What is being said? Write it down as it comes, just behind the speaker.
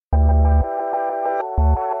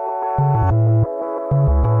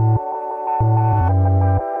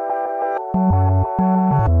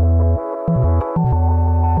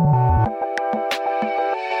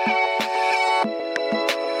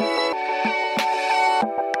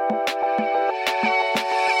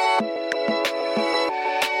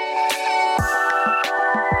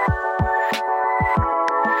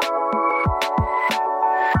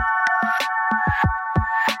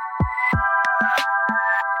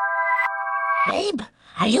Babe,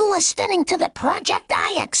 are you listening to the Project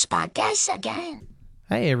IX podcast again?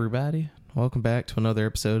 Hey everybody, welcome back to another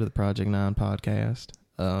episode of the Project 9 podcast.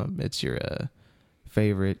 It's your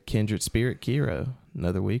favorite kindred spirit, Kiro.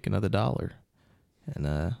 Another week, another dollar. And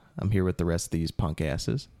I'm here with the rest of these punk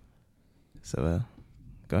asses. So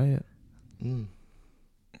go ahead.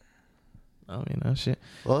 Oh, shit.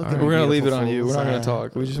 Well, right. We're going to leave it on you. We're not going to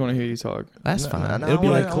talk. We just want to hear you talk. That's fine. It'll be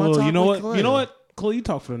like Khalil. You know what? You know what? Khalil, you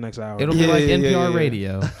talk for the next hour. It'll be like NPR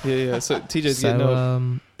radio. Yeah. So TJ's getting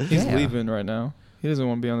up. He's leaving right now. He doesn't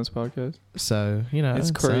want to be on this podcast. So,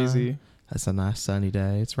 it's crazy. It's a nice sunny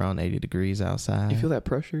day. It's around 80 degrees outside. You feel that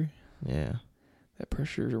pressure? Yeah. That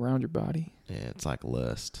pressure is around your body? Yeah, it's like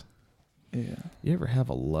lust. Yeah. You ever have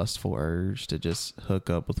a lustful urge to just hook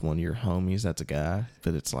up with one of your homies that's a guy,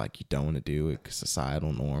 but it's like you don't want to do it because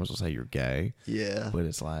societal norms will say you're gay? Yeah. But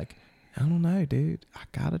it's like, I don't know, dude. I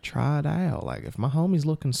got to try it out. Like, if my homie's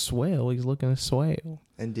looking swell, he's looking swell.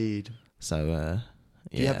 Indeed. So, yeah.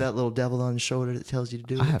 Do you have that little devil on his shoulder that tells you to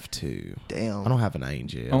do it? I have two. Damn. I don't have an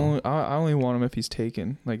angel. I only want him if he's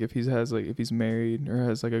taken. Like, if he's married or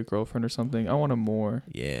has, like, a girlfriend or something. I want him more.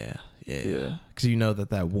 Yeah. Yeah. Because you know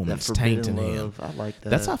that woman's that tainting love. him. I like that.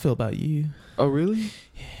 That's how I feel about you. Oh, really?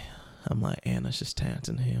 Yeah. I'm like, Anna's just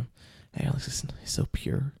tainting him. Alex is so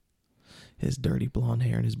pure. His dirty blonde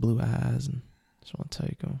hair and his blue eyes, and just want to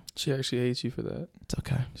take him. She actually hates you for that. It's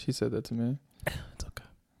okay. She said that to me. It's okay.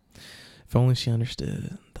 If only she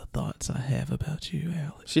understood the thoughts I have about you,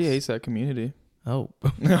 Alex. She hates that community. Oh.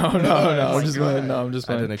 No. I'm just playing. No, I'm just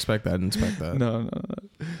I playing. didn't expect that. No.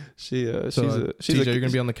 She's TJ, you're going to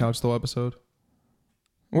be on the couch the whole episode?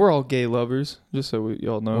 We're all gay lovers, just so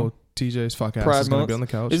y'all know. Well, TJ's fuck ass Pride is going to Month. be on the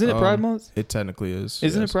couch. Isn't it Pride Month? It technically is.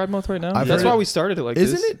 Isn't yes. it Pride Month right now? I've That's heard why it. we started it like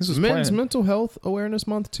Isn't this. it This was Men's planned. Mental Health Awareness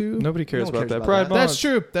Month too? Nobody cares No one about cares that. about Pride that. Month. That's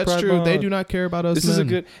true. That's Pride true. Month. They do not care about us. This is a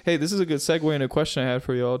good. Hey, this is a good segue into a question I had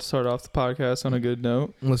for y'all to start off the podcast on a good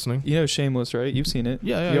note. Listening. You know Shameless, right? You've seen it.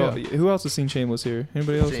 Yeah. Who else has seen Shameless here?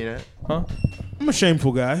 Anybody else? Seen it. Huh? I'm a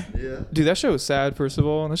shameful guy. Yeah. Dude, that show was sad. First of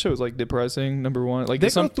all, and that show was like depressing. Number one, like They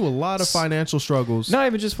go through a lot of financial struggles. Not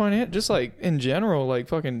even just financial, just like in general, like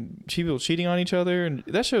fucking people cheating on each other, and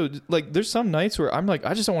that show. Like, there's some nights where I'm like,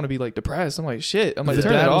 I just don't want to be like depressed. I'm like, shit. I'm like, The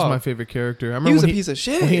turn it dad was off. my favorite character. I remember He was a when piece of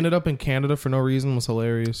shit. when he ended up in Canada for no reason was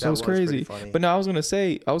hilarious. That was crazy. But now I was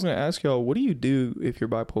gonna ask y'all, what do you do if you're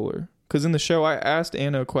bipolar? Because in the show, I asked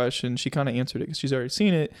Anna a question. She kind of answered it because she's already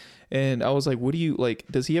seen it. And I was like, what do you, like,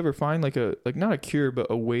 does he ever find, like, not a cure, but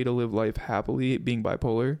a way to live life happily being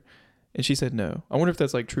bipolar? And she said no. I wonder if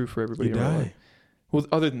that's, like, true for everybody. You die. Well,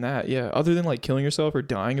 other than that, yeah. Other than, like, killing yourself or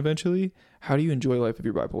dying eventually, how do you enjoy life if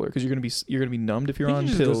you're bipolar? Because you're gonna be numbed if you're on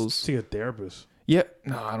You pills. see a therapist. Yeah.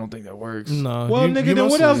 No, I don't think that works. No. Well, nigga, then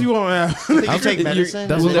what else you want to have? You take medicine.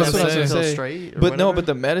 that's what I was gonna say. Straight But no, but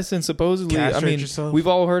the medicine supposedly, Castrate yourself? we've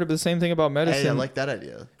all heard of the same thing about medicine. Hey, I like that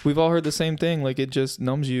idea. We've all heard the same thing. Like, it just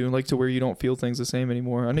numbs you, like, to where you don't feel things the same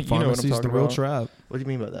anymore. I know you know what I'm Pharmacy's talking the real about. trap. What do you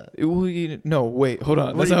mean by that? No, wait, hold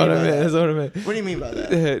on. What That's do you not what I mean by meant. that? That's not what I meant. What do you mean by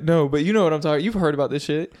that? No, but you know what I'm talking. You've heard about this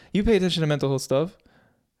shit. You pay attention to mental health stuff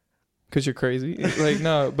because you're crazy. Like,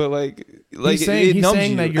 no, but like He's saying numbs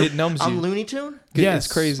you. that you're- It numbs you. I'm Looney Tune? Yes.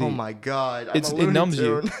 It's crazy. Oh my god. It numbs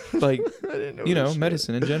you. Like, I didn't know you know, this shit.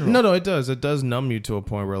 medicine in general. No, it does. It does numb you to a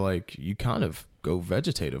point where, like, you kind of go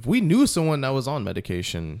vegetative. We knew someone that was on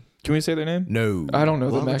medication. Can we say their name? No. I don't know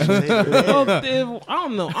Well, them let's actually. say their Well, name. I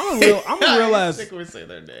don't know. I'm a real ass. we say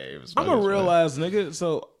their names. I'm a real ass nigga.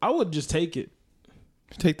 So I would just take it.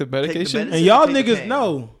 Take the medication. medicine. And y'all Take the niggas pain.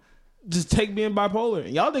 know. Just take being bipolar.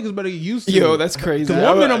 And y'all niggas better get used to Yo, it. that's crazy. Cause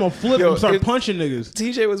one minute I'm gonna flip Yo, and start if punching niggas.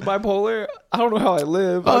 TJ was bipolar, I don't know how I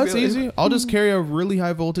live. Oh, I'd it's be like- easy. I'll just carry a really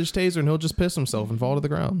high voltage taser and he'll just piss himself and fall to the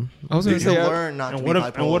ground. I was gonna You'll say, learn not to And be what if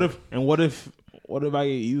bipolar. what if I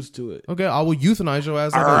get used to it? Okay, I will euthanize your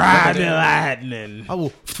ass. Alright, lightning. I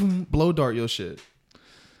will blow dart your shit.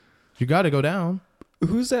 You got to go down.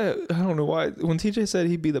 who's that? I don't know why. When TJ said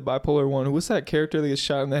he'd be the bipolar one, who's that character that gets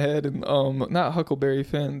shot in the head? And not Huckleberry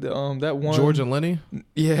Finn. That one. George and Lenny.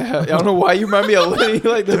 Yeah, I don't know why you remind me of Lenny,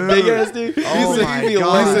 like the big ass dude. Oh You said my you'd be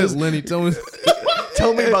God. He Lenny. says Lenny. Tell me.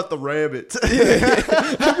 Tell me about the rabbit.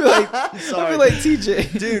 I feel like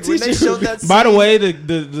TJ. Dude, when they showed that scene, By the way,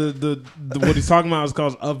 the what he's talking about is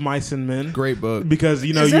called Of Mice and Men. Great book. Because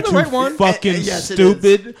you know Is you're that the too right one? fucking Yes, it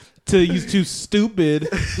stupid you're too stupid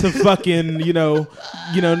to fucking know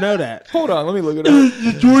that. Hold on, let me look it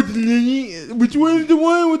up. Jordan, which one's the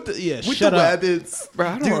one with the With shut the up. rabbits. Bro, I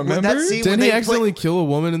don't Dude, when remember. that scene Didn't when he they accidentally kill a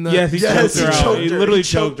woman in that? Yes, he Yes, choked her out. He literally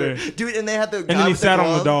choked her. Dude, and they had the guy then he with sat the on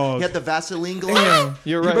the glove. dog. He had the Vaseline glove. Damn,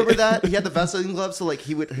 you're You right. remember that? He had the Vaseline glove so like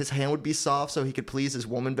his hand would be soft so he could please his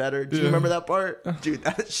woman better. Do you remember that part? Dude,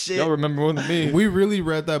 that shit. Y'all remember more than me. We really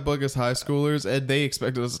read that book as high schoolers, and they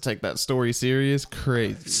expected us to take that story serious.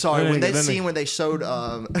 Crazy. Sorry, when Then that they- scene when they showed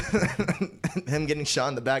him getting shot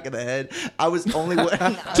in the back of the head, I was the only one.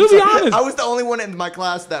 To be honest, I was the only one in my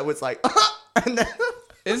class that was like, and then,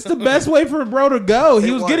 it's the best way for a bro to go. He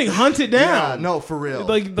It was was. getting hunted yeah, down. no, for real.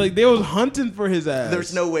 Like they was hunting for his ass.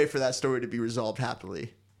 There's no way for that story to be resolved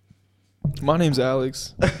happily. My name's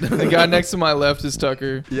Alex. The guy next to my left is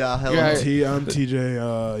Tucker. Yeah, hello. Yeah. I'm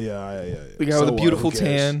TJ. Yeah. The guy with a beautiful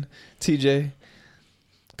tan, TJ.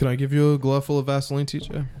 Can I give you a glove full of Vaseline,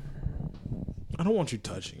 TJ? I don't want you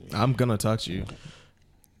touching me. I'm gonna touch you.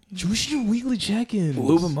 We should do weekly check-ins.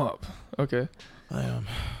 Lube him up. Okay. I am.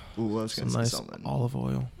 Ooh, I was Some gonna nice say something. olive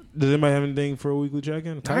oil. Does anybody have anything for a weekly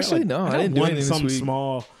check-in? Actually, no, I got didn't do one anything this something week.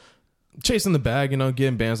 small. Chasing the bag,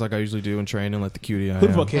 getting bands like I usually do in training, like the cutie I Who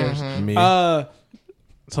the am. fuck cares? Me.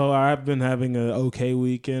 So I've been having an okay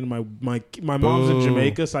weekend. My mom's in Boo.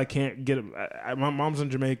 Jamaica, so I can't get. My mom's in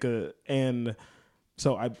Jamaica, and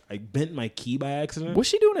so I bent my key by accident. What's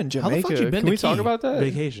she doing in How the Jamaica? fuck you been Can to we talk Key? about that?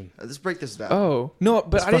 Vacation. Let's break this down. Oh no,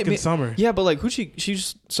 but It's I didn't fucking mean summer. Yeah, but like who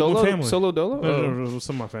she's My family. solo dolo. Oh.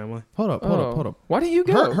 Some of my family. Hold up. Why didn't you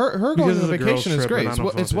go? Her going Because on it's a vacation girls' is trip great. and I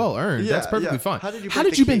don't It's fuck well earned. Yeah, That's perfectly yeah. fine. How did you How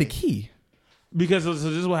break did the you been to key? Key? Because so this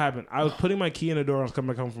is what happened. I was putting my key in the door. I was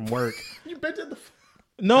coming back home from work. You bent in the.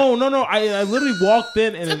 No. I literally walked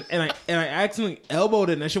in and I accidentally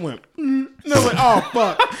elbowed it and that shit went. And I was like, oh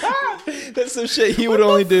fuck. That's some shit he would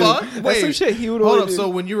only do. That's some shit he would Hold only up. do. So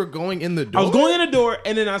when you were going in the door, I was going in the door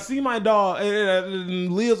and then I see my dog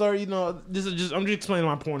and Leah's already this is just I'm just explaining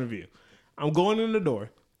my point of view. I'm going in the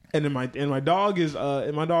door and then my dog is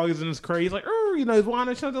in his crate. He's like, he's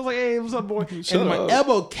whining. I was like, hey, what's up, boy? And then my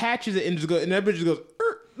elbow catches it and that bitch just goes,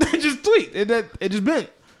 it just tweaked. It just bent.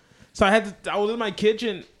 So I was in my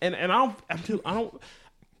kitchen and I don't.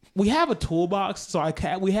 We have a toolbox, so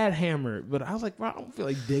we had hammer, but I was like, bro, I don't feel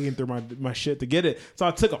like digging through my shit to get it. So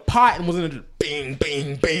I took a pot and was in it just bing,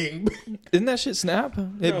 bing, bing. Didn't that shit snap?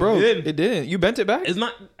 It No, broke. it It didn't. You bent it back? It's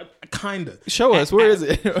not kinda. Show us. Where is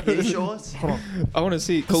it? Can you show us? Hold on. I want to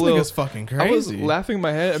see. this Khalil, nigga's fucking crazy. I was laughing in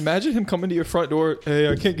my head. Imagine him coming to your front door. Hey,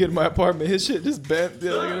 I can't get in my apartment. His shit just bent.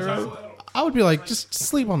 I would be like, just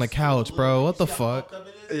sleep on the couch, bro. What the fuck?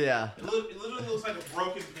 Yeah. It literally looks like a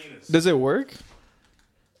broken penis. Does it work?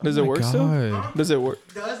 Does it my work still? God. Does it work?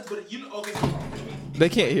 It does, but okay. They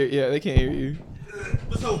can't hear. Yeah, they can't hear you.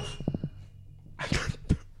 So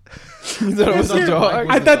You thought it was a dog?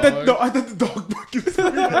 I thought the dog barking. Was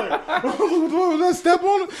that step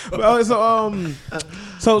on it?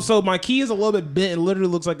 So my key is a little bit bent. It literally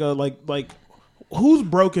looks like a like whose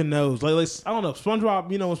broken nose? Like I don't know. SpongeBob,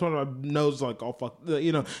 when SpongeBob nose like all fuck,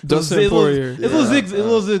 Dustin it's Poirier. a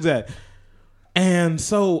little zigzag. And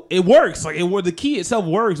so it works. Like the key itself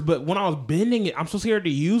works, but when I was bending it, I'm so scared to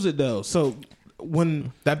use it though. So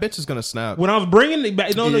when That bitch is gonna snap. I was bringing it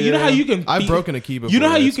back, no, you know how you can. I've broken a key before. You know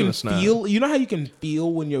how you It's can gonna snap. feel. You know how you can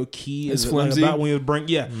feel when your key is It's flimsy? about when you bring.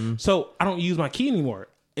 Yeah. So I don't use my key anymore.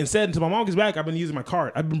 Instead, until my mom gets back, I've been using my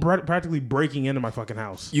card. I've been practically breaking into my fucking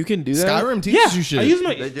house. You can do that. Skyrim teaches Yeah, you shit. I use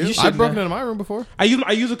my. They do? You should I've broken not- into my room before. I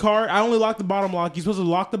use a card. I only lock the bottom lock. You're supposed to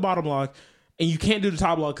lock the bottom lock, and you can't do the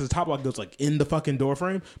top lock because the top lock goes like in the fucking door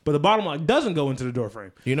frame, but the bottom lock doesn't go into the door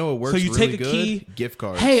frame. You know what works So you really take a good? key. Gift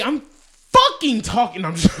cards. Hey, I'm fucking talking.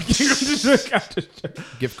 I'm just joking.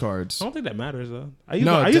 Gift cards. I don't think that matters though. I use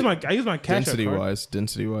No, my Cash App Density card. wise,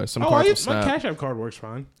 some Oh, cards will my snap. Cash App card works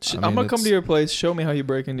fine. I I'm mean, gonna come it's- to your place. Show me how you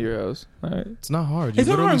break into your house. All right. It's not hard. You It's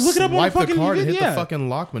not literally hard. Look it up on swipe the fucking card and hit yeah. the fucking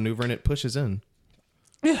lock maneuver and it pushes in.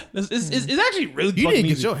 Yeah, it's actually really. You fucking didn't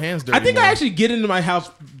get easy. your hands dirty. I think more. I actually get into my house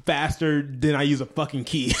faster than I use a fucking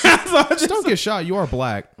key. So I Just don't get shot. You are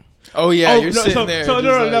black. Oh yeah, you're no, sitting there. So just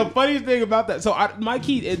no. like- The funniest thing about that, so my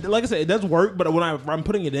key, like I said, it does work, but when I'm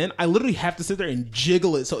putting it in, I literally have to sit there and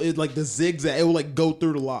jiggle it, so it like the zigzag, it will like go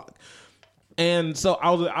through the lock. And so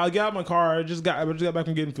I get out my car. I just got back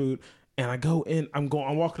from getting food, and I go in. I'm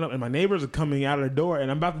walking up, and my neighbors are coming out of the door,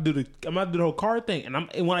 and I'm about to do the whole car thing.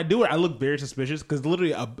 And when I do it, I look very suspicious because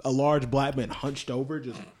literally a large black man hunched over,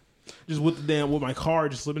 just with my car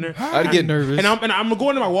just slipping there. I'd get nervous. And I'm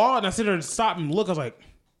going to my wall, and I sit there and stop and look. I was like,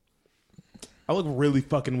 I look really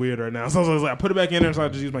fucking weird right now. So I was like, I put it back in there, so I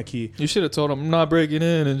just use my key. You should have told him I'm not breaking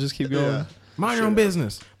in and just keep going. Yeah. Mind your own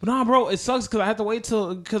business. But nah, bro, it sucks because I have to wait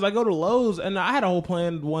because I go to Lowe's and I had a whole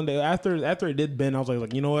plan one day after it did bend. I was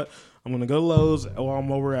like, you know what? I'm gonna go to Lowe's while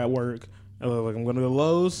I'm over at work. I was like, I'm gonna go to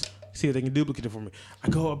Lowe's, see if they can duplicate it for me. I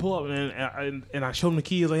pull up and I show them the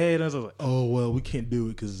key. I was like, hey, and I was like, oh well, we can't do it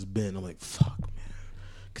because it's bent. I'm like, fuck, man.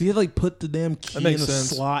 Cause you have to like put the damn key in the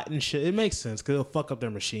slot and shit. It makes sense because it'll fuck up their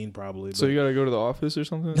machine probably. So you gotta go to the office or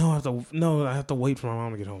something? I have to wait for my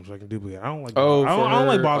mom to get home so I can duplicate. I don't like. I don't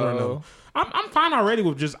like bothering them. I'm fine already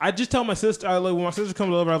with just. I just tell my sister like when my sister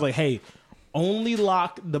comes over, I was like, hey, only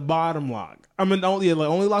lock the bottom lock. I mean, only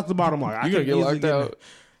lock the bottom lock. You gonna get locked out?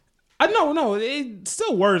 No, it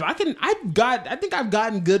still works. I think I've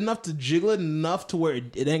gotten good enough to jiggle it enough to where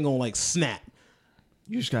it ain't gonna like snap.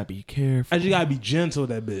 You just gotta be careful. I just gotta be gentle with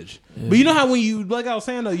that bitch. Yeah. But you know how when you, like I was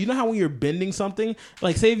saying though, you know how when you're bending something,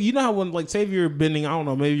 like say if you're bending, I don't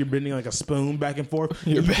know, maybe you're bending like a spoon back and forth.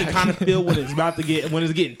 You can kind of feel when it's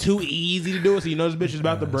getting too easy to do it, so you know this bitch is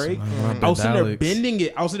about to break. I was sitting there bending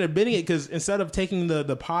it because instead of taking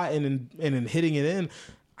the pot and then hitting it in,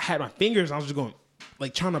 I had my fingers. I was just going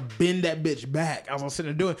like trying to bend that bitch back. I was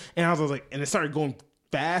sitting there doing, and I was like, and it started going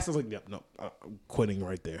fast. I was like, yep, no, I'm quitting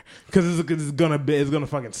right there because it's gonna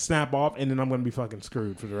fucking snap off, and then I'm gonna be fucking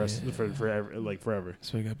screwed for the rest forever.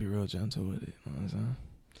 So you gotta be real gentle with it. You know what I'm saying?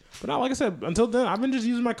 But no, like I said, until then, I've been just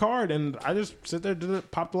using my card, and I just sit there,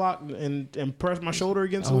 pop the lock, and press my shoulder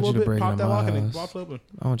against it a little bit, pop that lock, and it pops open.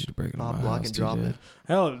 I want you to break it. Pop lock and drop it.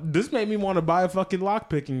 Hell, this made me want to buy a fucking lock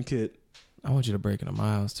picking kit. I want you to break into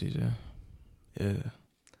my house, TJ. Yeah.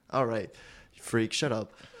 All right, freak, shut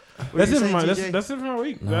up. That's it for my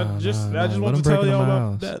week. I just want to tell y'all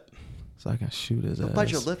about that. So I can shoot his ass.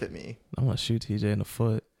 Bite your lip at me. I want to shoot TJ in the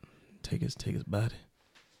foot. Take his body.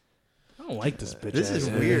 I don't like this bitch. This is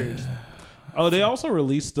weird. Oh, they also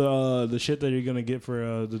released the shit that you're gonna get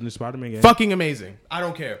for the new Spider-Man game. Fucking amazing. I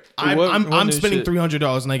don't care. I'm spending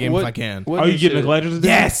 $300 in that game if I can. Are you getting a collector's edition?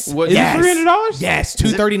 Yes. Is it $300? Yes.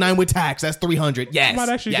 $239 with tax. That's $300. Yes. I might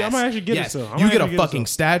actually get it. So you get a fucking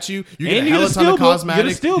statue. You get a hell of a ton of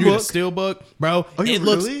cosmetics. You get a steelbook, bro. It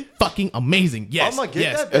looks fucking amazing. Yes. I'm gonna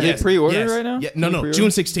get that. Are they pre-ordered right now? Yeah. No. June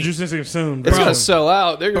 16th. June 16th soon. It's gonna sell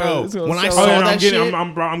out. They're gonna. Bro, when I saw that shit,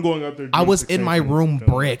 I'm going up there. I was in my room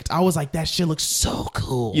bricked. I was like, that shit looks so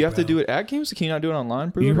cool. You have to do it at GameStop. Can you not do it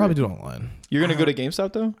online? You can probably do it online. You're gonna go to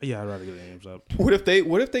GameStop though? Yeah, I'd rather go to GameStop.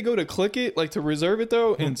 What if they go to click it, like to reserve it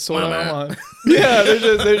though, and sold it online? Yeah,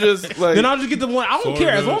 they're just like. Then I'll just get the one. I don't care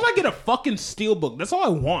as long as I get a fucking steelbook. That's all I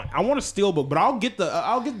want. I want a steelbook, but I'll get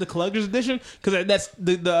the collector's edition because that's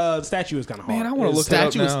the statue is kind of hard. Man, I want to look.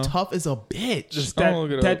 Statue is tough as a bitch.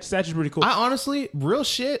 That statue's pretty cool. I honestly, real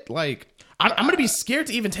shit, like. I'm gonna be scared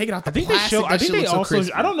to even take it out the plastic. I think they also.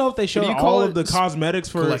 I don't know if they showed all of the cosmetics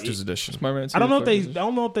for collector's edition. I don't know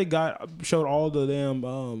if they showed all the damn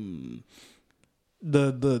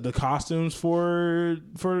the costumes for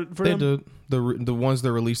they them. did the ones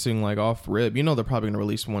they're releasing like off rip. You know they're probably gonna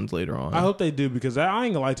release ones later on. I hope they do because I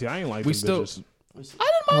ain't gonna lie to you. I ain't like them bitches. I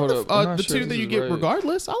didn't mind the two that you get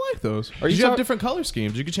regardless. I like those. You have different color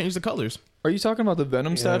schemes. You can change the colors. Are you talking about the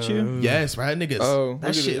Venom statue? Yes, right, niggas. Oh,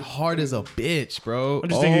 that shit hard as a bitch, bro. I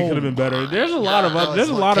just think it could have been better. There's a lot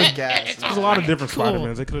of different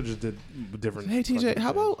Spider-Mans. They could have just did different. Hey TJ,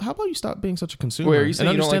 how about you stop being such a consumer? Wait, are you saying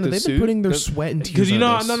and understand you don't like that they've been putting their sweat and tears? Because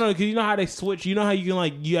you know how they switch. You know how you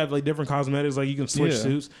can you have like different cosmetics, like you can switch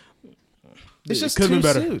suits. It's just two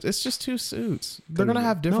suits. It's just two suits. They're gonna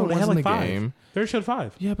have different ones in the game. They showed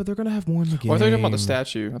 5. Yeah, but they're gonna have more in the game. I thought you were talking about the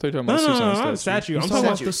statue. I thought you were talking about not the statue. I'm talking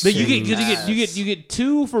about the suit. You get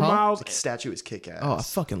 2 for Miles. The statue is kick ass. Oh, I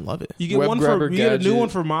fucking love it. You get a new one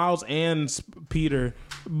for Miles and Peter,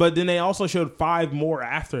 but then they also showed 5 more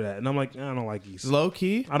after that, and I'm like, I don't like these. Low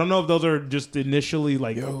key. I don't know if those are just initially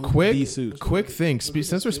like these suits. Quick thing.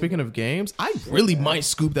 Since we're speaking of games, I really might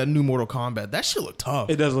scoop that new Mortal Kombat. That shit look tough.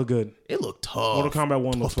 It does look good. It looked tough. Mortal Kombat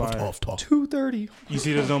 1 looks fire. Tough. 230. You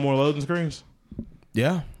see, there's no more loading screens.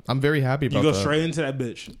 Yeah, I'm very happy about that. You go straight into that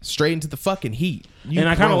bitch. Straight into the fucking heat. And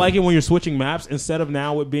I kind of like it when you're switching maps instead of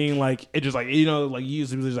now it being like, it just like, like you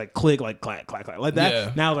used to just like click, like clack, clack, clack. Like that.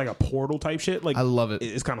 Yeah. Now it's like a portal type shit. Like I love it.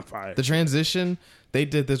 It's kind of fire. The transition, they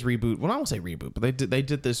did this reboot. Well, I won't say reboot, but they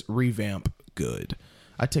did this revamp good.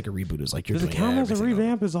 I take a reboot as like you're doing everything. Does it count as a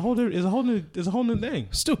revamp? Is a whole new thing.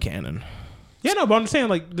 Still canon. Yeah, no, but I'm saying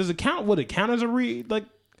like, does it count? Would it count as a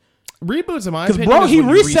reboots in my opinion? Bro, he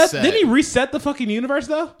reset. Didn't he reset the fucking universe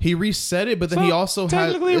though? He reset it, but then he also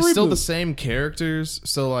had it's still the same characters.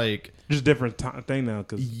 So like, just different thing now.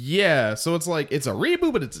 Cause yeah, so it's like it's a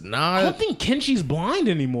reboot, but it's not. I don't think Kenshi's blind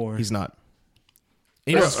anymore. He's not.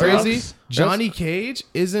 You know what's crazy? Johnny Cage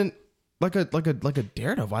isn't like a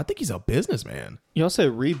Daredevil. I think he's a businessman. Y'all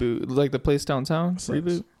said reboot, like the place downtown.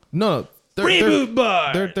 Reboot. No, Reboot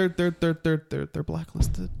boy. they're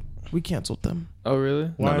blacklisted. We canceled them. Oh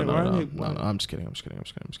really? Why? No, Why? I'm just kidding.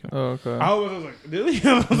 Oh okay. I was like, really?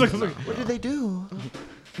 I was like, What did they do?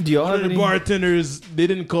 Do y'all one have of the any? bartenders, they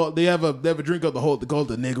didn't call. They have a drink of the whole. They called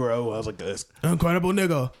the Negro. I was like, this Incredible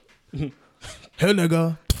nigga. Hey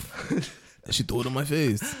nigga. And she threw it in my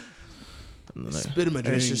face. And then spit in my And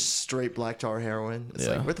drink. it's just straight black tar heroin. It's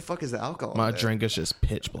Yeah. like, where the fuck is the alcohol? my there? drink is just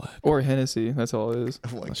pitch black. Or Hennessy. That's all it is.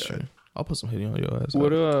 Oh my That's God. true. I'll put some hitty on your ass. What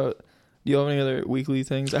do you have any other weekly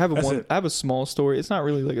things? I have That's one. it. I have a small story. It's not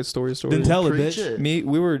really like a story. Then tell it, Preach bitch. it.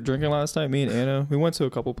 We were drinking last night. Me and Anna. We went to a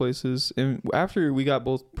couple places, and after we got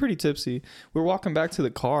both pretty tipsy, we were walking back to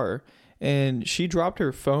the car, and she dropped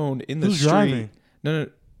her phone in the Who's street. driving? No.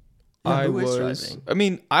 Yeah, I who is was. driving? I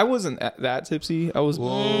mean, I wasn't that tipsy. I was.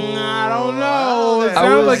 I don't know. It I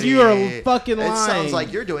sounds was- like you are fucking lying. It sounds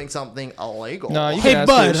like you're doing something illegal. Nah, you Hey, can ask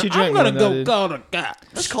bud, her. She I'm drank gonna more than I go did. call the guy.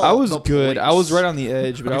 Just call I was the good. I was police. right on the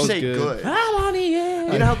edge, but I You was say good. I'm on the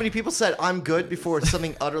edge. You know how many people said I'm good before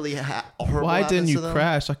something utterly horrible Why happens didn't you to them?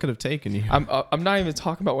 crash? I could have taken you. I'm not even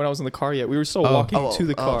talking about when I was in the car yet. We were still walking to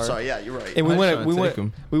the car. sorry, yeah, you're right. And we I was went, trying we to went, take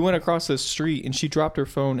 'em. we went across the street, and she dropped her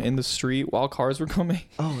phone in the street while cars were coming.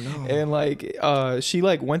 Oh no. And like, she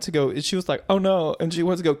like went to go. She was like, "Oh no!" And she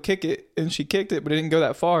went to go kick it, and she kicked it, but it didn't go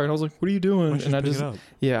that far. And I was like, "What are you doing?" don't you And I just pick just, it up?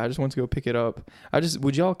 yeah, I just went to go pick it up.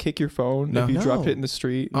 Would y'all kick your phone No. if you dropped No. it in the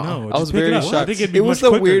street? No, I was just pick it very up. I shocked. think it'd be It was much the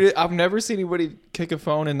quicker. weirdest. I've never seen anybody kick a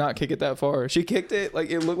phone and not kick it that far. She kicked it like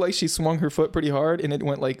it looked like she swung her foot pretty hard, and it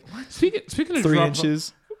went like Speaking of 3 drop-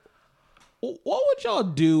 inches. what would y'all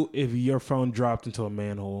do if your phone dropped into a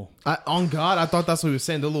manhole? On God, I thought that's what he was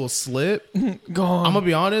saying. The little slip. Gone. I'm gonna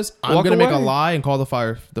be honest. I'm Walk gonna make a away. lie and call the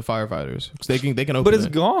firefighters because they can open But it's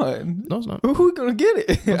it. gone. No, it's not. Who gonna get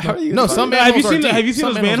it? How are you No, gonna some find it? Have you manholes are seen? deep. Have you seen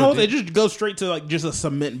Some those manholes are manholes? They deep. just go straight to like just a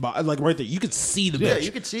cement box, like right there. You could see the Yeah, bitch.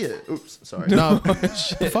 you could see it. Oops, sorry. No, what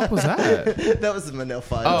the fuck was that? That was the Manel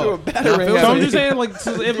file. Oh, Threw a battery no, at So I'm me. just saying, like,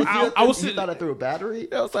 so if I was you sitting, thought I threw a battery?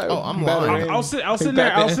 I was like, Oh, I'm battery. lying. I was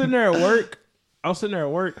sitting there at work. I was sitting there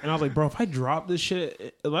at work, and I was like, bro, if I drop this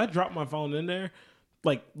shit, if I drop my phone in there,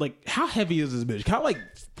 like how heavy is this bitch? Can I like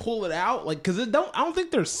pull it out? Like, cause I don't think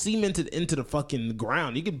they're cemented into the fucking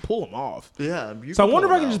ground. You can pull them off. Yeah. So I wonder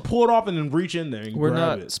if I can just pull it off and then reach in there and We're grab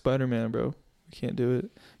not it. Spider-Man, bro. We can't do it.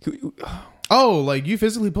 Oh, like you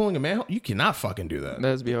physically pulling a manhole? You cannot fucking do that,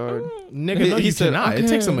 That'd be hard. nigga. No, He you said, cannot. "I It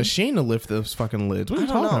takes a can." machine to lift those fucking lids. What are I you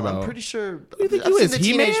don't know. talking about? I'm pretty sure. You think I've you seen is the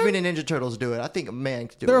He-Man? Teenage Mutant Ninja Turtles do it. I think a man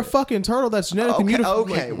could do They're a it. fucking turtle that's genetically Okay,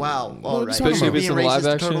 modified. okay, wow. All you right. talking Especially about? if it's in Being live racist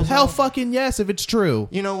to action. turtles Hell now? fucking yes, if it's true.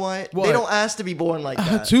 You know what? What? They don't ask to be born like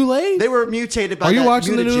that. Too late. They were mutated by Are you that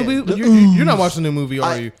watching the new mutagen. movie? You're not watching the new movie,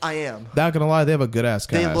 are you? I am. Not gonna lie, they have a good ass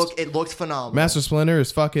cast. It looked phenomenal. Master Splinter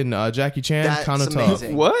is fucking Jackie Chan, That's kind of tough.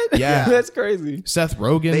 amazing. What? Yeah. That's crazy. Seth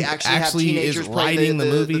Rogen They actually have is teenagers play writing the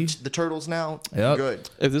movie. The turtles now. Yep. Good.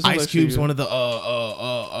 If this was Ice actually Cube's good. one of the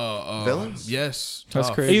Villains? Yes, That's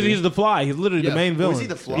tough. crazy. He's the Fly. He's literally Yeah. the main Oh, villain. is he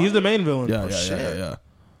the Fly? He's the main villain. Yeah, shit. yeah.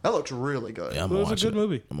 That looks really good. Yeah, I'm It gonna was a watch good it.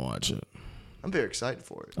 movie. I'm gonna watch it. I'm very excited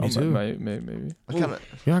for it. Me too. Maybe. I kinda,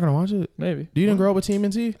 You're not gonna watch it? Maybe. You didn't grow up with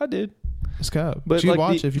TMNT? I did. It's cap. But you like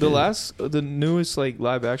watch it if you did. the newest like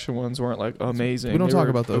live action ones weren't like amazing. We don't They talk were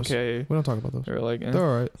about those. Okay. We don't talk about those. They were like, They're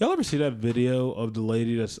all right. Y'all ever see that video of the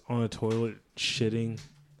lady that's on a toilet shitting,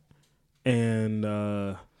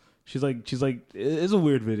 and she's like, it's a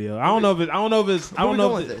weird video. I don't know if it's. I don't know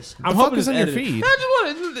if this. I'm The fuck hoping is it's on your edited. feed? I just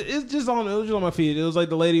want it. It was just on my feed. It was like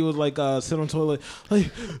the lady was like sitting on the toilet,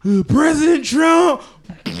 like President Trump,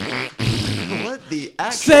 what the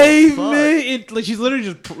actual save fuck? me! Like she's literally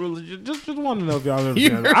just want to know if y'all ever. Your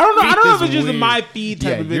Seen it. I don't know. I don't know if feed it's just is in my weird. feed type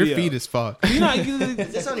Yeah, of video. your feed is fucked. You know,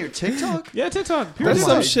 Is this on your TikTok? yeah, TikTok. That's Oh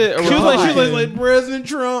some my shit. A She was Republican, like President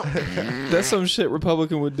Trump. that's some shit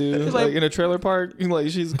Republican would do. It's Like, like- in a trailer park, like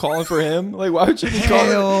she's calling for him. Like, why would she be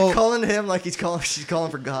calling? Calling him like she's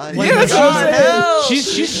calling for God. Like, Yeah, God, help. she's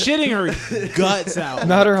shitting her guts out.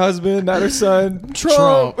 Not her husband, not her son.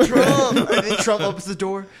 Trump. Trump. And then Trump opens the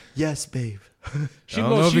door. Yes, babe. She I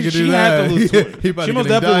don't know if he could do had that. to lose 20. He about She to must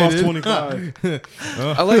get definitely lost indicted.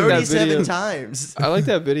 25. I like that 37 video. times. I like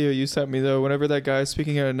that video you sent me though. Whenever that guy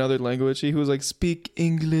speaking in another language, he was like, "Speak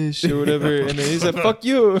English" or whatever, and then he said, "Fuck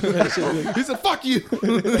you." He said, "Fuck you."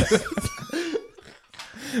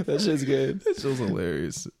 That shit's good. That show's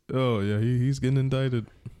hilarious. Oh yeah, he's getting indicted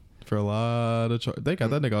for a lot of charges. They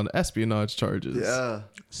got that nigga on espionage charges. Yeah.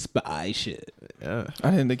 Spy shit. Yeah.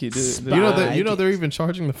 I didn't think he did. You know they're even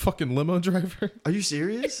charging the fucking limo driver. Are you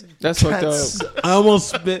serious? That's fucked up. I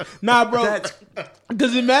almost spit. Nah, bro. That's-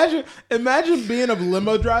 Because imagine being a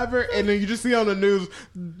limo driver and then you just see on the news,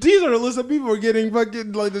 these are the list of people who are getting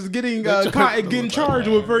fucking like just getting getting charged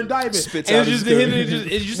with for indictment. Spits and out it's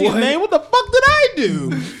his just gun. his name. What the fuck did I do?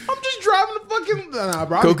 I'm just driving the fucking nah,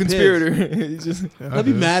 bro. I'd be Co-conspirator. pissed. He's just, I'd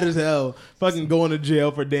be mad as hell. Fucking going to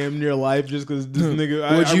jail for damn near life just because this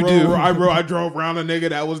nigga. What'd you do? I drove around a nigga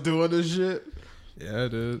that was doing this shit. Yeah,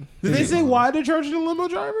 dude. Did they say why they're charging the limo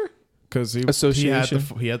driver? Because Association.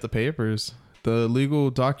 he had the papers. The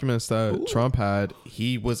legal documents that Trump had,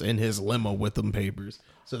 he was in his limo with them papers.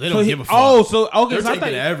 So they don't give a fuck. Oh, so okay. They're So I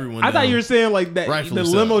taking everyone thought down. you were saying like that Rightfully the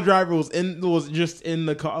so. limo driver was just in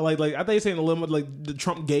the car. Like I thought you were saying the limo like the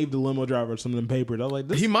Trump gave the limo driver some of them papers. I was like,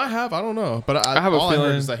 this He might have. I don't know. But I have a all I heard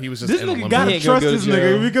feeling is that he was just this in a nigga limo. gotta He ain't gonna trust go to this nigga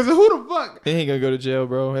jail. because who the fuck? he ain't gonna go to jail,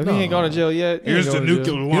 bro. If he ain't gone to jail yet, he Here's ain't the going to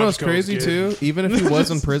nuclear jail. launch You know what's codes, crazy kid. too? Even if he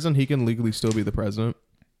was in prison, he can legally still be the president.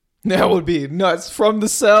 That would be nuts. From the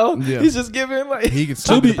cell, Yeah. he's just giving like He could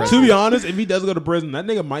still To be be the president. honest, if he does go to prison, that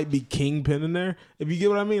nigga might be kingpin in there. If you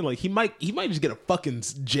get what I mean, like he might just get a fucking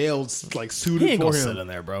jail like suited He ain't for gonna sit him. in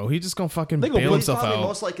there, bro. He just gonna fucking They gonna bail put- He's himself probably out.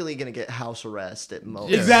 most likely going to get house arrest at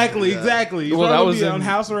most. Exactly, Yeah. exactly. He's Well, that probably was be on in-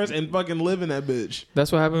 house arrest and fucking live in that bitch.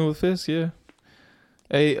 That's what happened with Fisk. Yeah.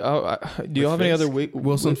 Hey, do y'all have any Fisk? other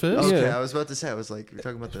Wilson Fisk? Okay, Yeah. I was about to say, I was like, we're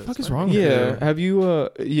talking about the. What the fuck is wrong with Yeah. you? Have you?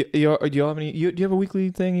 Do y'all have any? Do you have a weekly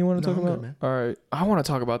thing you want to No, talk I'm about? good, man. All right. I want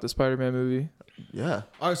to talk about the Spider-Man movie. Yeah.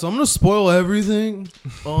 All right, so I'm gonna spoil everything.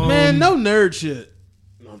 Man, no nerd shit.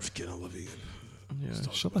 No, I'm just kidding. I love you. Yeah,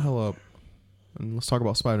 shut the hell up. And let's talk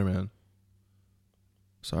about Spider-Man.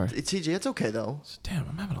 Sorry. TJ, it's okay though. Damn,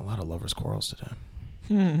 I'm having a lot of lovers' quarrels today.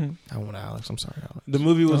 I went Alex. I'm sorry, Alex. The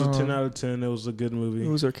movie was a 10 out of 10. It was a good movie. It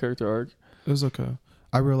was our character arc. It was okay.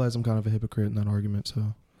 I realize I'm kind of a hypocrite in that argument,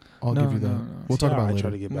 so I'll No, give you that. no, no. We'll talk about I it try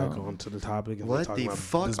later. to get back onto the topic. And What talk the about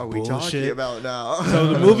fuck this are we talking bullshit. about now? So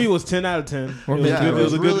the movie was 10 out of 10. Or It was, yeah, good. it It was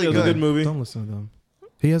was a good. really It was a good. good movie. Don't listen to them.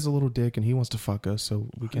 He has a little dick and he wants to fuck us, so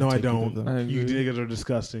we can't. No, I take either of don't. them. You niggas are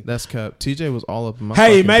disgusting. That's cut. TJ was all up in my.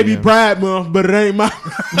 Hey, fucking maybe DMs. Pride Month, but it ain't my.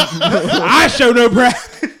 I show no pride.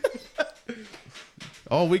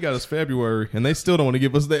 All we got is February, and they still don't want to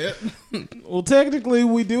give us that. Well, technically,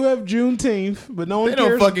 we do have Juneteenth, but no one They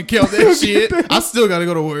cares. don't fucking count that shit. I still gotta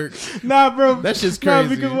go to work. Nah, bro. That shit's Nah,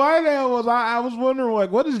 crazy. because why the hell was I was wondering,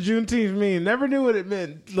 like, what does Juneteenth mean? Never knew what it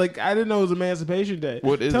meant. Like, I didn't know it was Emancipation Day.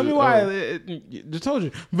 What is Tell me it? why. Oh. Just told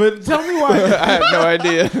you. But tell me why. I have no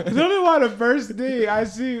idea. Tell me why the first thing I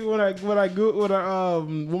see when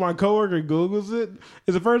my coworker Googles it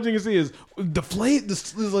is the first thing you see is the flag.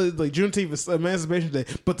 This is like Juneteenth is Emancipation Day,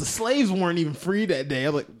 but the slaves weren't even free that day.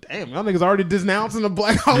 I'm like, damn, y'all niggas already denouncing the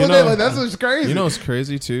black holiday. know- Like that's what's crazy. You know what's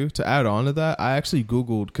crazy too? To add on to that, I actually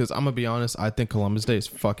Googled because I'm gonna be honest. I think Columbus Day is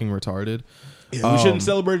fucking retarded. yeah, we shouldn't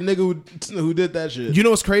celebrate a nigga who did that shit. You know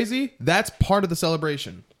what's crazy? That's part of the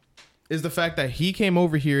celebration. Is the fact that he came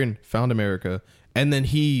over here and found America, and then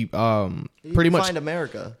he pretty much Find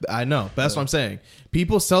America. I know, but that's what I'm saying.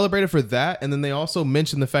 People celebrated for that, and then they also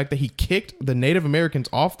mentioned the fact that he kicked the Native Americans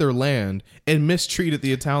off their land and mistreated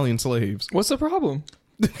the Italian slaves. What's the problem?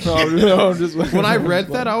 No, I'm just When I read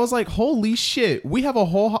that, I was like, "Holy shit! We have a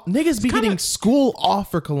whole niggas be getting school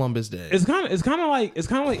off for Columbus Day." It's kind of like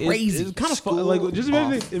Crazy. It's kind of fun. School Like just off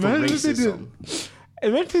imagine for if they did. racism.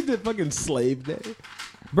 Imagine they did fucking slave day.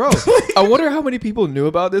 Bro, I wonder how many people knew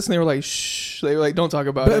about this and they were like, shh. They were like, don't talk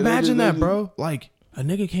about but it. imagine They that, just- bro. Like a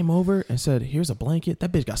nigga came over and said, "Here's a blanket."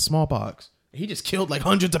 That bitch got smallpox. He just killed like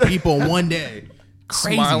hundreds of people in one day.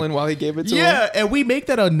 Crazy. Smiling while he gave it to him. Yeah, and we make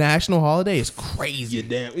that a national holiday. It's crazy. You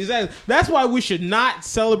damn. Exactly. That's why we should not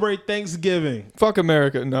celebrate Thanksgiving. Fuck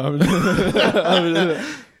America. No.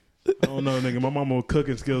 I don't know, nigga. My mama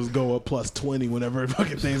cooking skills go up plus 20 whenever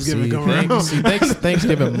fucking Thanksgiving come around.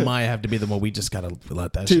 Thanksgiving might have to be the one we just gotta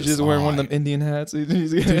let that shit Dude just wearing one of slide. them Indian hats.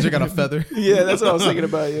 Dude, got a feather. Yeah, that's what I was thinking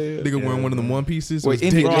about. Yeah. Nigga wearing one of them one pieces. Wait, with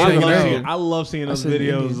his Indian- dick Bro, hanging out. I love seeing those said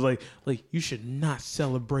videos. Indian. Like you should not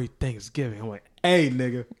celebrate Thanksgiving. I'm like, hey,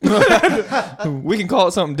 nigga. We can call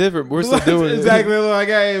it something different, but we're still doing exactly. Like,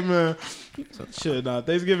 hey, man. Shit, nah.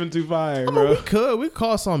 Thanksgiving too fire, I mean, bro. we could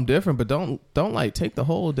call something different, but don't like take the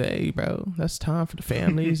whole day, bro. That's time for the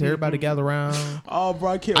families. Everybody gather around. Oh, bro,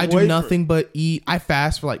 I can't I wait. do nothing but eat. I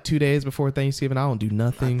fast for like 2 days before Thanksgiving. I don't do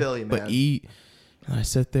nothing I feel you, but man. eat. And I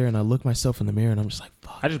sit there and I look myself in the mirror and I'm just like,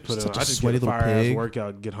 fuck. I just put such I a just sweaty get a little fire ass pig.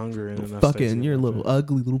 workout, get hungry, and then that's Fucking, Thanksgiving. you're a little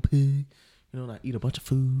ugly little pig. You know, and I eat a bunch of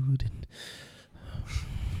food. And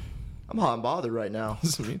I'm hot and bothered right now.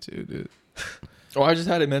 me too, dude. Oh, I just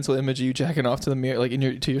had a mental image of you jacking off to the mirror, like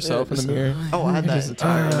to yourself in the mirror. Oh, I had that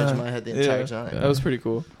entire image in my head the entire time. That was pretty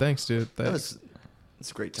cool. Thanks, dude. It's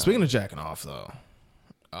a great time. Speaking of jacking off, though,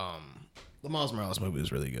 the Miles Morales movie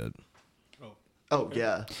is really good. Oh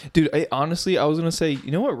yeah, Dude, honestly, I was gonna say,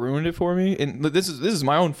 you know what ruined it for me, and this is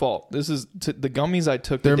my own fault. This is the gummies I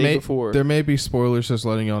took the day before. There may be spoilers, just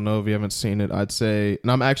letting y'all know if you haven't seen it. I'd say,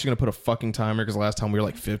 and I'm actually gonna put a fucking timer because last time we were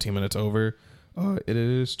like 15 minutes over. It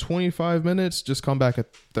is 25 minutes. Just come back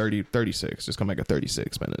at 36. Just come back at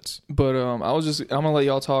 36 minutes. But I'm gonna let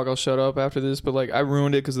y'all talk. I'll shut up after this. But like, I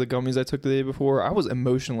ruined it because of the gummies I took the day before. I was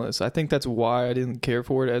emotionless. I think that's why I didn't care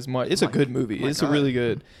for it as much. It's a good movie. It's a really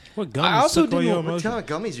good. What gummies? I also took all didn't your what emotions? kind of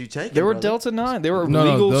gummies you taking? They were brother? Delta 9. They were No,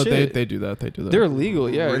 legal shit. they do that. They do that. They're legal,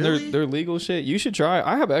 yeah. Really? And they're legal shit. You should try.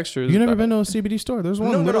 I have extras. You never been to a CBD store? There's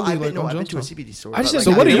one No, literally I've been, like on I've been to a Johnstown. CBD store. I just but, said, So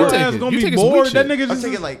like, what are I you Your never- taking? ass gonna You be taking some weed bored. shit. That nigga I'm just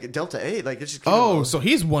taking like Delta 8. Like it's just. Oh, so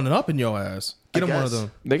he's one up in your ass. Get I him one of guess.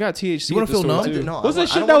 them. They got THC. You wanna at the feel store, numb? too. No, What's I that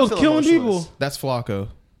shit don't that wanna was feel killing emotionless. people? That's Flacco.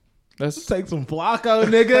 That's Take some Flacco,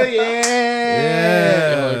 nigga.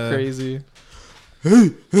 Yeah. y'all are crazy.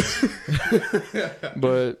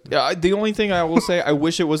 But yeah, the only thing I will say, I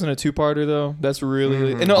wish it wasn't a 2-parter though. That's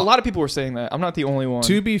really, and a lot of people were saying that. I'm not the only one.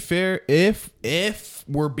 To be fair, if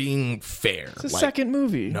we're being fair, It's a second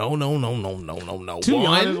movie. No. To be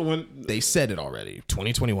honest, when They said it already.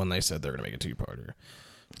 2021, they said they're gonna make a 2-parter.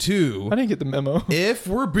 2, I didn't get the memo. if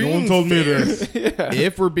we're no being one told me fair, this.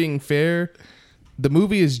 if we're being fair, the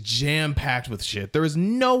movie is jam packed with shit. There is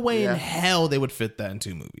no way in hell they would fit that in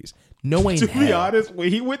 2 movies. No way in To hell. be honest, when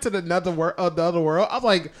he went to the other world, I was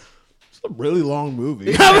like, it's a really long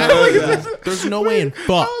movie. There's no way in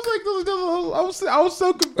fuck. I was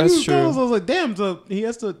so confused. That's true. I was like, damn, so he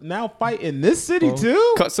has to now fight in this city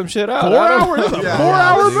too? Cut some shit out. 4 I don't- hours? It's a Yeah,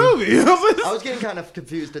 4-hour dude. movie. I was like, I was getting kind of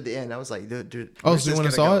confused at the end. I was like, dude. Oh, where's so you this went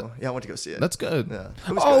and gonna saw go? Yeah, I went to go see it. That's good. Yeah.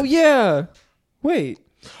 It was Oh good. yeah. Wait.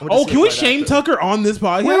 I went to oh, see can it we right shame after. Tucker on this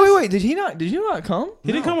podcast? Wait. Did you not come?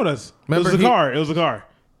 He didn't come with us. Remember it was he- Zakar. It was Zakar.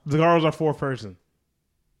 Zakar was our 4th person.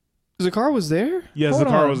 Zakar was there? Yeah, Hold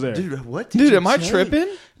Zakar on. was there. Dude, what? Did Dude, you am I say? tripping?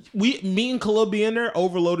 Me and Khalil being there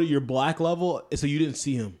overloaded your black level, so you didn't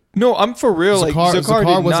see him. No, I'm for real. Like Zakar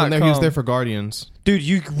did wasn't not there. Come. He was there for Guardians. Dude,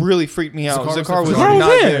 you really freaked me out. Zakar was Zakar was not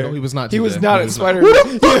there. there. No, he was not. He was there. not He at was Spider. Who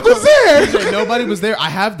the fuck was there? Nobody was there. I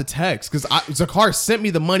have the text because Zakar sent me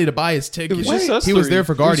the money to buy his ticket. It was just us He was three. there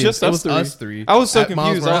for It was Guardians. just It us was three. us 3. I was so At Miles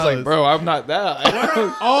confused. I was like, Morales. bro, I'm not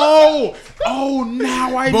that. Oh,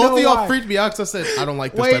 now I know Both of y'all why. freaked me out because I said I don't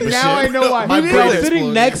like this Wait, type of now I shit. know why. My Maybe I brain was sitting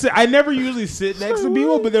exploded. next to. I never usually sit next to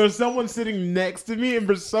people, but there was someone sitting next to me, and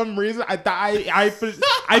for some reason, I thought I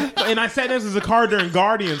sat next to Zakar during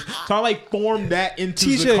Guardians, so I like formed that into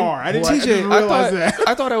TJ, Zakar. I didn't realize that.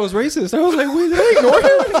 I thought I was racist. I was like, wait, did I ignore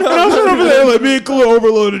him? And I was sitting over there like, me and Khalil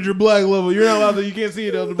overloaded your black level. You're not allowed to. You can't see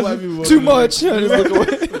it on the black people. Too much. I just look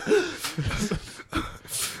away.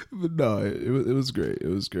 But no, it was great. It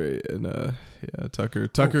was great, and yeah, Tucker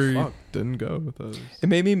didn't go with us. It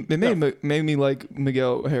made me like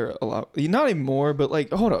Miguel O'Hara a lot. Not anymore, but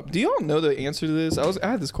like, hold up. Do y'all know the answer to this? I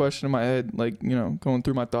had this question in my head, like, going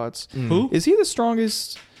through my thoughts. Who? Is he the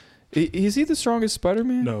strongest? Is he the strongest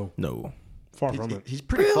Spider-Man? No. Far from it. He's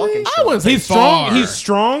pretty fucking I strong. wouldn't say He's strong. far. He's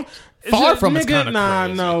strong. Far from it's nigga, kind of nah,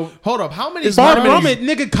 crazy. no. Hold up, how many? Far Spider-Man from are it, you-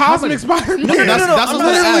 nigga. Cosmic Spider-Man. No, that's what I was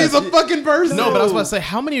literally is gonna a fucking person. No, but I was about to say,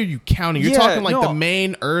 how many are you counting? You're Yeah, talking like no. the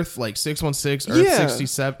main Earth, like 616, Earth Yeah.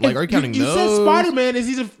 67. Like, are you counting you those? said Spider-Man is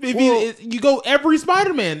you go every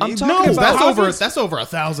Spider-Man. I'm No, talking about- That's over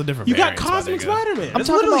 1,000 different. You got variants, my Cosmic nigga. Spider-Man. I'm It's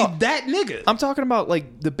talking literally about- that nigga. I'm talking about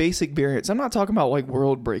like the basic variants. I'm not talking about like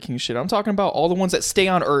world-breaking shit. I'm talking about all the ones that stay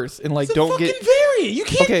on Earth and like It's a don't fucking get. variant. You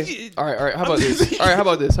can't. Okay. All right. How about this? All right. How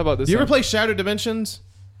about this? You ever play Shattered Dimensions?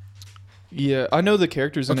 Yeah, I know the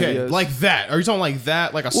characters in Okay, it. Yes. like that. Are you talking like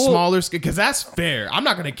that, like a smaller scale? Because that's fair. I'm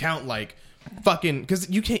not gonna count like fucking because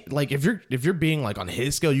you can't like if you're being like on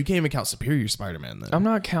his scale, you can't even count Superior Spider-Man. Then I'm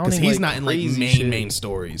not counting because he's like, not in like crazy shit. main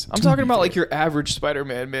stories. I'm talking about like your average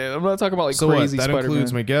Spider-Man, man. I'm not talking about like So crazy what? That Spider-Man.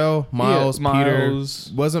 includes Miguel, Miles, Miles.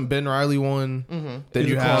 Peter. Wasn't Ben Riley one? Mm-hmm. Then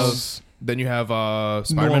He's you a have close.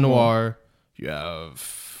 Spider-Man Normal. Noir. You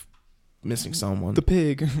have missing someone. The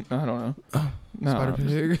pig. I don't know. No.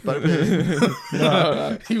 Spider-Pig.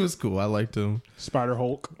 No. He was cool. I liked him. Spider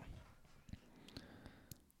Hulk.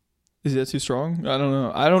 Is that too strong? I don't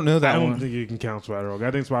know. I don't know that I don't one. think you can count Spider Hulk. I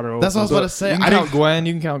think Spider Hulk. That's what I was about to say. You can I count didn't. Gwen.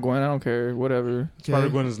 You can count Gwen. I don't care. Whatever. Spider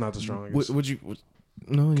Gwen is not the strongest Would you?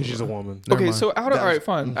 No, because she's a woman. Never Okay, mind. so all right,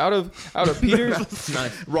 fine. Out of Peter's,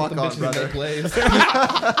 Rock on, brother.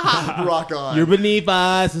 Rock on. You're beneath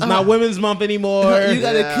us. It's not Women's Month anymore.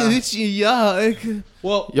 Yeah. coochie, yuck.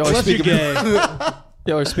 Well, Y'all unless you're speaking- gay.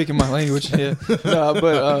 Y'all are speaking my language. Yeah. No,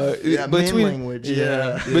 but Yeah, man language.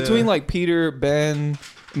 Yeah. between like Peter, Ben,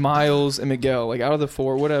 Miles, and Miguel, like out of the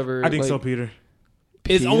four, whatever. I think like, so, Peter.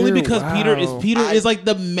 It's only because wow. Peter is like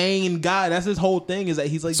the main guy. That's his whole thing. Is that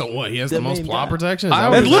he's like So what? He has the most main plot guy. protection. Is I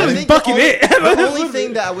that would- what That's it is? literally fucking it. The only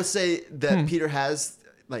thing that I would say that Peter has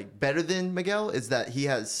like better than Miguel is that he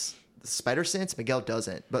has spider sense. Miguel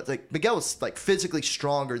doesn't. But like Miguel is like physically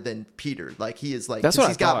stronger than Peter. Like he is like That's what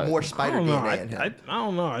he's I got thought. more I spider don't know. DNA in him. I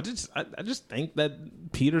don't know. I just think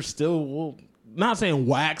that Peter still will. Not saying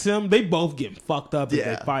wax him. They both get fucked up if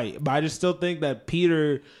Yeah. they fight. But I just still think that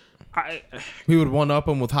Peter. He would one up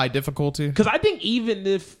him with high difficulty. Because I think even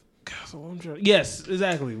if. Yes,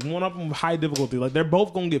 exactly. One of them with high difficulty. Like they're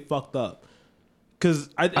both gonna get fucked up. Because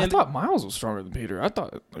I thought Miles was stronger than Peter. I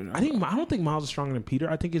don't think Miles is stronger than Peter.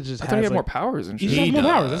 I think it just I has thought he had like, more powers and He shit. just has more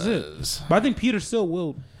does. powers. That's it. But I think Peter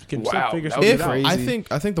still can still Wow, figure that something was If out. crazy.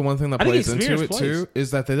 I think the one thing that I think plays into experience it too plays.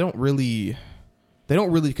 is that they don't really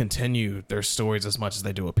continue their stories as much as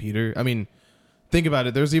they do with Peter. I mean, think about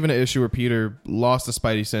it. There's even an issue where Peter lost the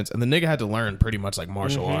Spidey sense, and the nigga had to learn pretty much like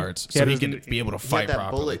martial arts He so had he his- could be able to He had fight that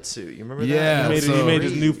properly. bullet suit. You remember Yeah, that? He so- made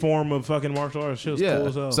his new form of fucking martial arts. Shit was Yeah, cool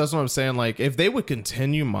as hell. so that's what I'm saying. Like, if they would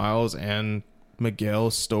continue Miles and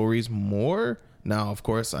Miguel's stories more. Now, of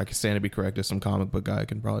course, I can stand to be corrected. Some comic book guy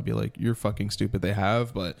can probably be like, "You're fucking stupid." They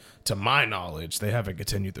have, but to my knowledge, they haven't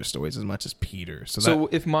continued their stories as much as Peter. So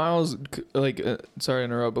If Miles, like, sorry to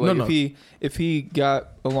interrupt, but No, like no. if he got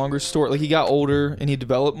a longer story, like he got older and he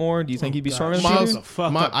developed more, do you think he'd be stronger than Shut Peter? the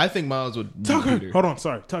fuck up. I think Miles would. beat Tucker, Peter. hold on.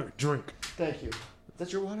 Sorry, Tucker, drink. Thank you. Is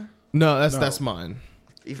that your water? No, that's mine.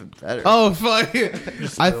 Even better. Oh fuck!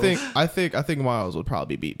 I think Miles would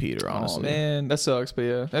probably beat Peter. Oh Honestly, man, that sucks, but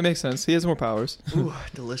yeah, that makes sense. He has more powers. Ooh,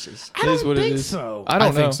 delicious. I It is don't what it think is. so. I don't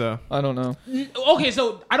I know. think so. I don't know. Okay,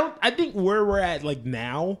 so I think where we're at like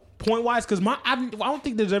now, point wise, because I don't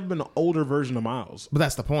think there's ever been an older version of Miles. but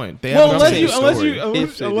that's the point. They Well, haven't unless told you the story.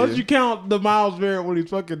 If they unless do. you count the Miles variant when he's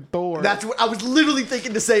fucking Thor. That's what I was literally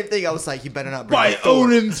thinking. The same thing. I was like, you better not bring by up Thor.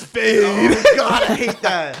 Odin's fade. Oh god, I hate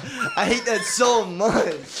that. I hate that so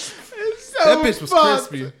much. It's so That bitch was fucked.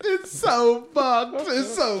 crispy. It's so fucked.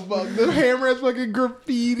 It's so fucked. The hammer has fucking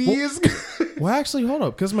graffiti. Well, actually, hold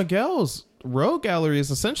up, because Miguel's rogue gallery is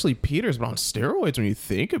essentially Peter's, but on steroids when you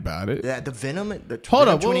think about it. Yeah, the Venom, the Hold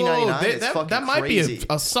Venom up, whoa, 2099 is that, fucking that might crazy. be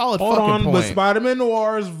a solid Hold fucking on, point. but Spider-Man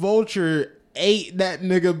Noir's Vulture ate that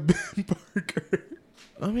nigga Ben Parker.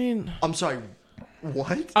 I mean, I'm sorry.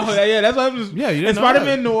 What? Oh yeah, that's what I'm just. Yeah, you didn't and know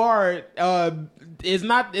Spider-Man Noir is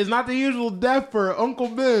not the usual death for Uncle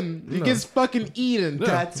Ben. He gets fucking eaten.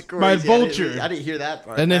 That's crazy. by I Vulture. didn't hear that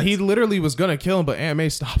part. and then he That's- literally was gonna kill him, but Aunt May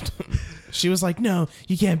stopped him. She was like, "No,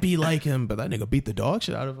 you can't be like him." But that nigga beat the dog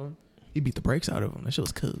shit out of him. He beat the brakes out of him. That shit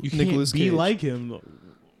was cool. You can't Nicolas be Cage. like him.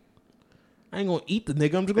 I ain't gonna eat the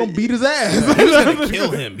nigga. I'm just gonna beat his ass. He was gonna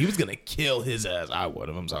kill him. He was gonna kill his ass. I would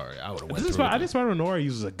have. I'm sorry. I would have went through I it. think Spider-Man Noir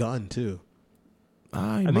uses a gun too.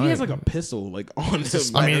 I I think he has like a pistol like on him.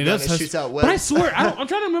 I mean, Gun it does that has- shoots out But I webs. swear, I'm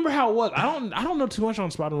trying to remember how it was. I don't know too much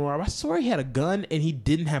on Spider-Man Noir, but I swear he had a gun and he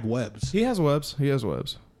didn't have webs. He has webs. He has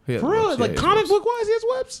webs. He has For real, webs. Yeah, like he has comic webs. book wise, he has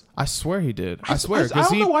webs. I swear he did. I swear I because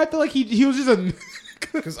don't know why I feel like he was just a.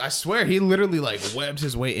 Because I swear he literally like webbed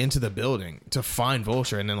his way into the building to find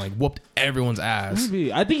Vulture and then like whooped everyone's ass.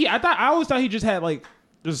 Maybe. I always thought he just had like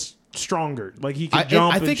just stronger, like he could I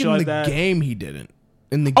jump. think and shit in like the that. game he didn't.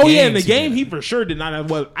 In the Oh yeah, in the games game he he for sure did not have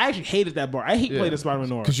webs. I actually hated that part. I hate playing the Spider-Man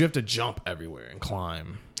Noir. because you have to jump everywhere and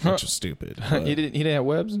climb, which is stupid. but- He didn't have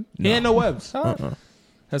webs. He had no webs. Uh-uh.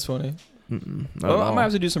 That's funny. Not Well, at I all. might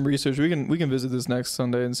have to do some research. We can visit this next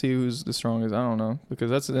Sunday and see who's the strongest. I don't know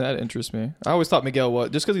because that interests me. I always thought Miguel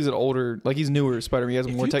was just because he's an older, like he's newer Spider-Man. He has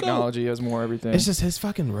more you go- technology. He has more everything. It's just his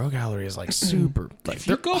fucking rogue gallery is like super. Like If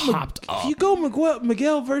you they're go, hopped if up. you go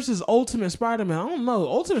Miguel versus Ultimate Spider-Man, I don't know.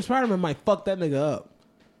 Ultimate Spider-Man might fuck that nigga up.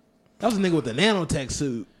 That was a nigga with a nanotech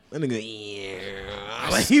suit. That nigga, yeah.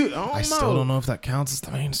 Like, I don't know. I still don't know if that counts as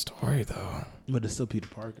the main story though. But it's still Peter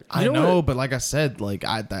Parker. I know know, what? but like I said, like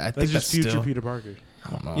I think That's that's just future still. Peter Parker. I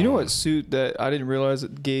don't know. You know what suit that I didn't realize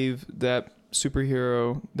it gave that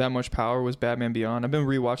superhero that much power was Batman Beyond. I've been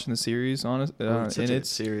rewatching the series, honest, It's such and a it's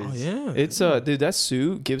series. Oh yeah, it's dude that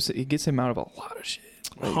suit gets him out of a lot of shit.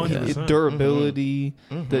 Like, 100%. durability,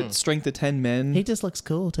 the strength of 10 men. He just looks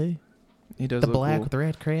cool too. He does The look black cool. with the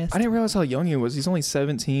red crest. I didn't realize how young he was. He's only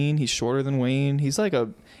 17. He's shorter than Wayne. He's like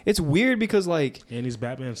it's weird because like and he's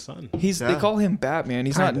Batman's son. they Yeah. call him Batman.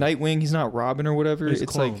 He's not Kinda. Nightwing. He's not Robin or whatever. He's a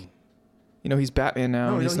It's clone. like he's Batman now.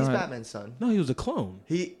 No, and he's not. Batman's son. No, he was a clone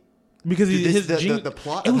He because Dude, his the gene.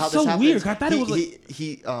 plot It of was how this so happens. weird. I thought it was like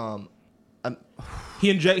he He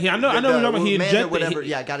injected. I know. What you're talking about. He injected. Whatever.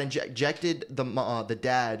 Got injected the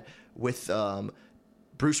dad with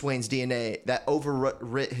Bruce Wayne's DNA that overrode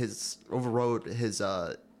his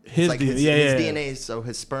DNA. So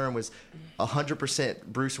his sperm was 100%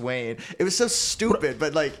 Bruce Wayne. It was so stupid,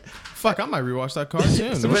 but like, fuck, I might rewatch that cartoon.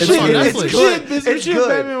 it's good. It's good.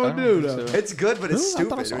 Batman would do though. It's good, but it's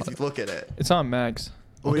stupid if you look at it. It's on Max.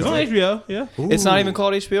 It's on HBO. Yeah. It's not even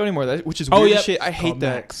called HBO anymore, which is weird as shit. I hate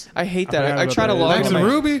that. Max. I hate I that. forgot I about try to that. log Max into and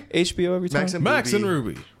my Ruby? HBO every time. Max and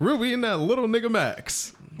Ruby. Ruby and that little nigga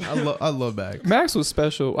Max. I love Max. Max was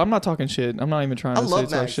special. I'm not talking shit. I'm not even trying to love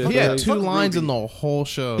say talk Max. shit. He had Yeah, 2 fuck lines Ruby. in the whole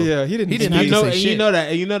show. Yeah, he didn't have to say And shit.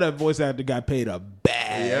 you know that voice actor got paid a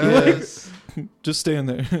bag. Yes. just stand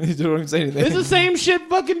there. You don't even say anything. It's the same shit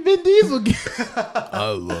fucking Vin Diesel gets.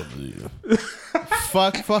 I love you.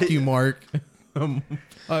 fuck you, Mark.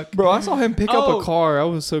 Bro, I saw him pick up a car. I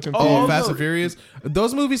was so confused. Oh, Fast and Furious.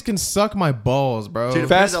 Those movies can suck my balls, bro. Dude,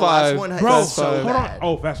 Fast the last Five. one Bro, was hold so on. bad.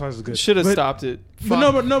 Oh, Fast Five is good. Should have But- stopped it. But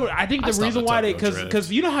no, I think the stopped reason at why they Tokyo Drift.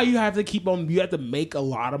 because you know how you have to you have to make a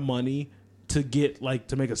lot of money to get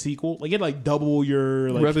to make a sequel, get double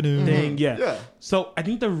your Revenue. thing. Yeah. Yeah. So I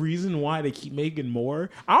think the reason why they keep making more,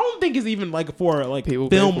 I don't think it's even for People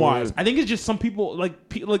pay film for wise. it. I think it's just some people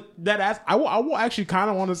that ass. I will actually kind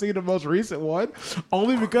of want to see the most recent one,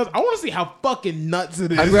 only because I want to see how fucking nuts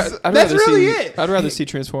it is. I'd That's rather really see, it. I'd rather see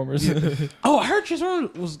Transformers. Oh, I heard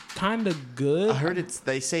Transformers was kind of good. I heard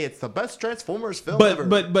they say it's the best Transformers film but ever.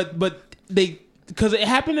 but they because it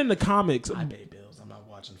happened in the comics. I pay bills. I'm not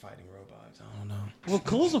watching fighting robots. I don't know. Well,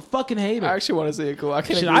 Cool's a fucking hater. I actually want to see it cool. I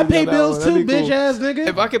can't. Shit, agree I with you pay on that bills one. too, That'd be bitch cool. ass nigga.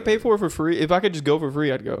 If I could pay for it for free, if I could just go for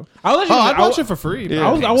free, I'd go. I'd watch it for free.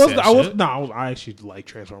 Yeah. I actually like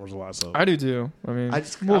Transformers a lot. So I do too. I mean, I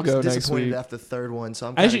we'll was go next disappointed week. after the third one, so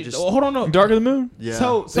I'm kind actually of just hold on, no. Dark of the Moon. yeah.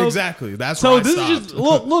 So Exactly. That's So why this I is just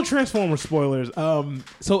stopped. little Transformer spoilers.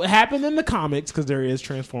 So it happened in the comics because there is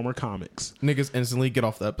Transformer comics. Niggas instantly get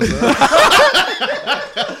off the episode.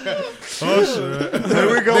 Oh shit! There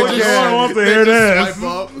we go They just- again. wants to they hear just this.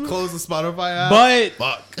 Swipe up, close the Spotify app. But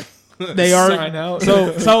fuck. they are Sign out.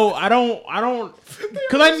 so I don't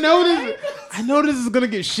because I know this is gonna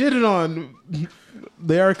get shitted on.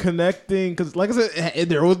 They are connecting because, like I said,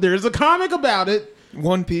 there's a comic about it.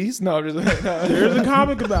 One Piece? No, just, There's a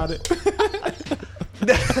comic about it.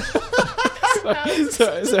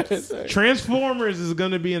 sorry. Transformers is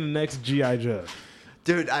gonna be in the next G.I. Joe.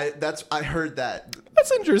 Dude, I heard that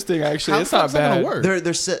That's interesting. Actually, How it's the not fuck's that bad. gonna work?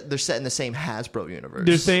 they're set in the same Hasbro universe.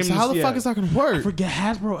 They're same. So how the fuck is that gonna work? I forgot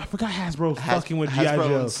Hasbro fucking with G.I.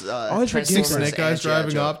 Hasbro's, Joe. Always forget Transformers Snake Eyes and G.I.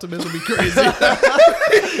 driving Joe. Optimus would be crazy.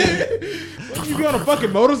 You be on a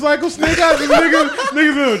fucking motorcycle, Snake Eyes?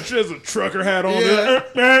 Niggas has a trucker hat on. Yeah.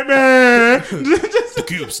 There. The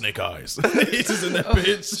cube, Snake Eyes. He's just in that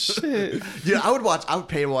bitch. Shit. Dude, I would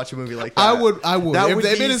pay to watch a movie like that. I would. That If would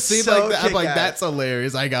they be made a scene so like that, I'm like, kick-ass. that's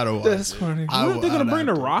hilarious. I gotta watch. That's funny. I When are they gonna would bring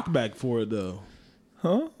have The to. Rock back for it though? Huh?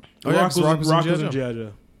 Oh, yeah, 'cause Rock was in G.I. Joe. G.I.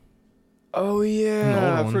 Joe. Oh The yeah, old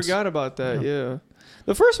I ones. forgot about that. Yeah,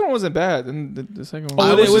 the first one wasn't bad, and the second one.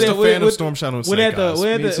 I was When just they- a fan when- of Storm Shadow and When Snake at the Eyes.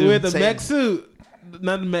 when Me at too. the, Same. mech suit,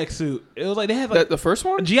 not the mech suit. It was like they had The first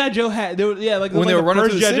one? G.I. Joe had they were like When they were running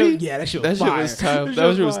through the G.I. city? Joe, yeah, that shit That was shit fire. was tough.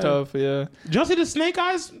 That shit was fire. tough. Yeah, Did y'all see the Snake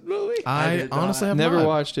Eyes movie? I honestly have never not.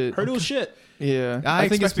 watched it. Heard it was shit. Yeah, I I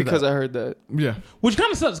think it's expected because that. I heard that. Yeah. Which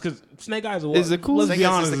kind of sucks because Snake Eyes was. Is it cool? Let's Snake be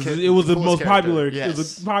Eyes honest, is the it was the coolest most character. popular. Yes. It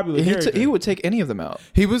was a popular He character. would take any of them out.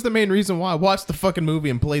 He was the main reason why I watched the fucking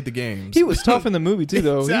movie and played the games. He was tough in the movie too,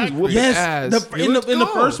 though. Exactly. He was whooping Yes, ass. in the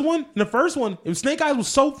looked first one, if Snake Eyes was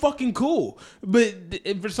so fucking cool, but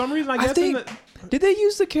for some reason, I guess in think. the, Did they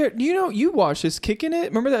use the character? You watched this Kicking It?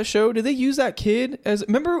 Remember that show? Did they use that kid as?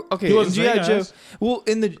 Remember? Okay, He in wasn't GI Snake Joe. Eyes. Well,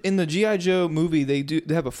 in the GI Joe movie,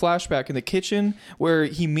 they have a flashback in the kitchen where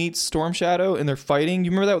he meets Storm Shadow and they're fighting.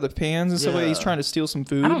 You remember that with the pans and stuff like that? He's Yeah. trying to steal some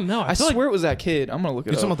food. I don't know. I I feel swear it was that kid. I'm gonna look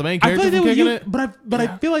it You're talking up. about the main I feel character like they from would Kicking use, It? but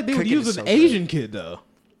I feel like they would Kicking use is an so Asian kid though.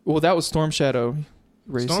 Well, that was Storm Shadow.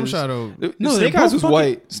 Racist. Storm Shadow. No, Snake they're Eyes both was fucking-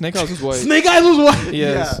 white. Snake Eyes was white. Snake Eyes was white.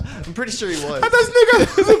 Yes. Yeah, I'm pretty sure he was. I thought Snake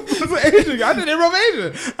Eyes was an Asian guy. I thought they were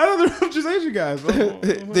Asian. I thought they were just Asian guys.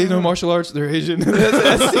 They know martial arts. They're Asian.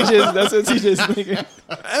 that's TJ's. That's what TJ's thinking.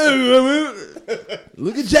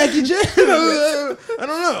 Look at Jackie Chan. I don't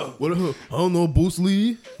know. What? I don't know. Bruce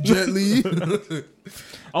Lee, Jet Li.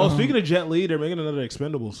 Oh, speaking of Jet Li, they're making another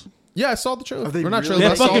Expendables. Yeah, I saw the trailer. Are they We're not really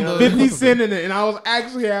They trailer. had but I saw fucking the 50 Cent in it, and I was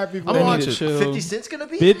actually happy for I'm They gonna it. watch need to it. chill. 50 Cent's gonna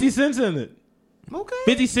be? 50 Cent's in it. Okay.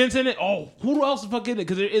 50 Cent's in it. Oh, who else the fuck in it?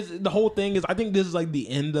 Because the whole thing is, I think this is like the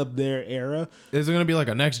end of their era. Is it gonna be like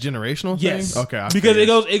a next generational thing? Yes. Okay. I Because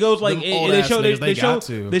figured. it goes like Them old they ass show niggas, they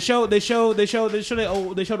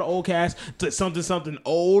show the old cast to something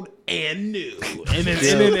old and new, and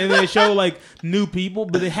then they show like new people,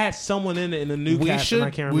 but it had someone in it in a new cast. And I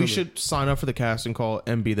can't remember. We should sign up for the casting call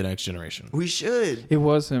and be the next generation. We should. It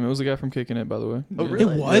was him. It was the guy from Kicking It, by the way. Oh,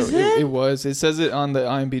 really? It was him? It was. It says it on the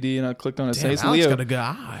IMDb, and I clicked on it. Damn, It's Alex Leo. got a good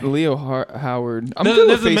eye. Leo Howard. I'm There's good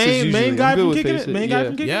with the faces main usually. guy I'm good from with Kicking faces. It. Main guy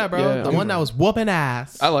from Kicking It. Yeah, bro. Yeah, the I'm- one that was whooping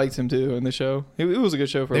ass. I liked him too in the show. It was a good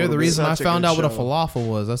show for a They're little the bit. reason I Such a found good out what a show. falafel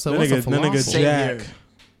was. I said, That "What's a nigga falafel?" Same Jack. here.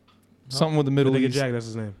 Something with the Middle Nigga East. Jack, that's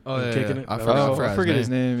his name. Oh yeah, Kicking yeah. It. I That forgot. was- I forget his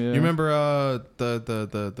name. Yeah. You remember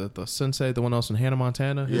the sensei, the one else in Hannah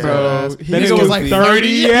Montana? Yeah. Bro, That he nigga was like goofy. 30.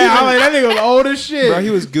 Yeah, I'm like, that nigga was old as shit. Bro, he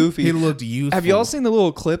was goofy. He looked youthful. Have y'all seen the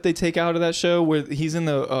little clip they take out of that show where he's in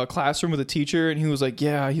the classroom with a teacher and he was like,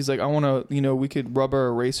 "Yeah, he's like, I want to, we could rub our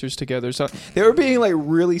erasers together." So they were being like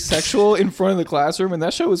really sexual in front of the classroom, and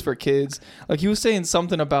that show was for kids. Like he was saying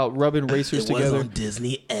something about rubbing erasers together.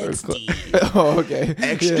 Disney XD. Oh, okay.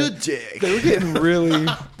 Extra Yeah. dick. They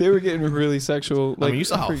were getting really sexual. I Like mean, you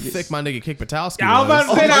saw how forget- thick my nigga Kick Patowski I was about to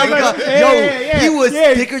was. say that. I was like, yeah, he was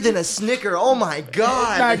yeah. thicker than a Snicker. Oh my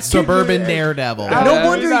god. Like, Suburban daredevil. No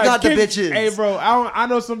wonder he Nah, got the Kick- bitches. Hey, bro, I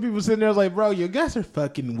know some people sitting there like, bro, you guys are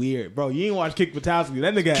fucking weird, bro. You ain't watch Kick Patowski.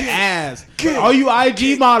 That nigga ass. All you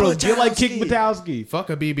IG models, get like Kick Patowski. Fuck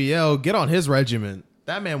a BBL. Get on his regiment.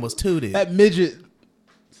 That man was tooted. That midget.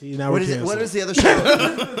 See, now What we're is it? What canceled. is the other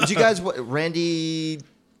show? Did you guys Randy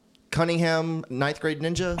Cunningham, Ninth Grade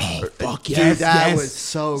Ninja? Fuck Dude, yes, that yes. was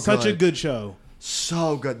so good. Such a good show.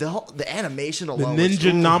 So good. The animation The alone. was-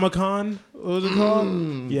 Ninja Nomicon. What was it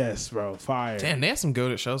called? Yes, bro. Fire. Damn, they had some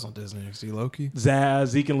goated shows on Disney XD, Loki. Zaz,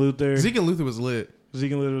 Zeke and Luther. Zeke and Luther was lit.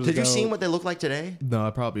 Zeke and Luther was Did you dope. see what they look like today? No, I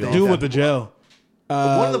probably The dude went to jail. One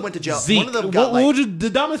of them went to jail. Zeke. One of them got What like was the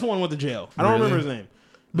dumbest one went to jail. I don't Really? remember his name.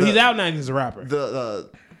 But he's out now and he's a rapper. the.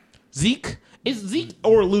 Zeke? It's Zeke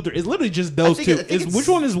or Luther. It's literally just those I two. think it's- Which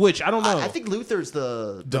one is which? I don't know. I think Luther's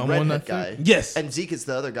the Dumb one, redhead I guy. think. Yes. And Zeke is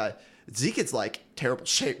the other guy. Zeke is like terrible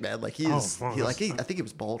shape, man. Like he Oh, is. fuck. I think he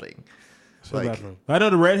was balding. So bad Like, for him. I know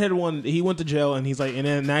the redhead one. He went to jail and he's like, and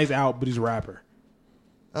then now he's out, but he's a rapper.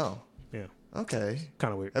 oh, Yeah, okay.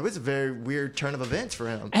 kind of weird. That was a very weird turn of events for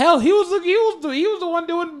him. Hell, he was the one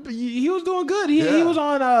doing. He was doing good. He Yeah. was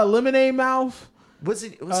on Lemonade Mouth. Was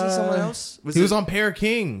he someone else? He was on Pair of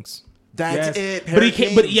Kings. That's Yes. it. But he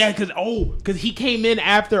came. But Hurricanes. yeah, because he came in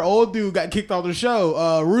after old dude got kicked off the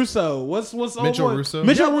show. Russo. What's old Mitchell boy? Russo?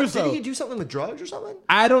 Mitchell Yeah, Russo. Did he do something with drugs or something?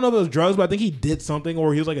 I don't know if it was drugs, but I think he did something,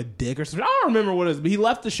 or he was like a dick or something. I don't remember what it is, but he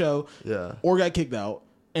left the show, Yeah. or got kicked out,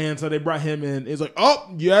 and so they brought him in. It's like, oh,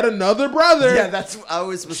 you had another brother. Yeah, that's. I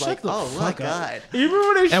was Shut like, the oh my fuck up. god. You remember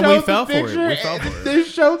when they And showed we fell the for it. picture? We fell for it. They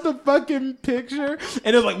showed the fucking picture,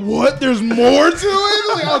 and it's like, what? There's more to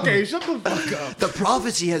it. Like, okay, shut the fuck up. The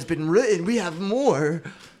prophecy has been written. We have more.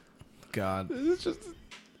 God. It's just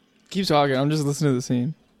Keep talking. I'm just listening to the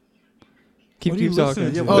scene. What are you Keep talking.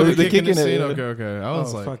 listening to? Yeah, Oh, They're the kicking kicking the it. scene? yeah. Okay, okay. I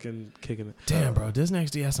was like, fucking kicking it. damn, bro. Disney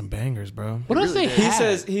XD has some bangers, bro. What else really they did.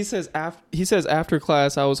 have? He says after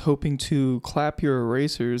class I was hoping to clap your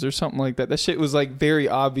erasers or something like that. That shit was like very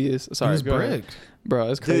obvious. Sorry, He was go ahead. bricked. Bro,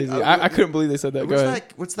 that's Dude, crazy. I couldn't believe they said that. Go ahead.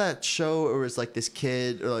 What's that show where it's like this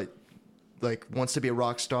kid or like wants to be a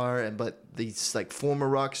rock star but these like former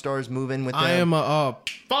rock stars move in with them. I am a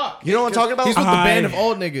fuck. You know what I'm talking about? He's with the I- band of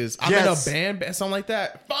old niggas. I'm Yes. in a band, something like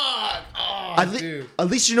that. Fuck. Oh, At, dude. at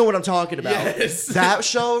least you know what I'm talking about. Yes. That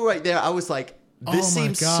show right there, I was like, this Oh my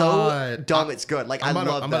seems so God. dumb. It's good. Like I'm I about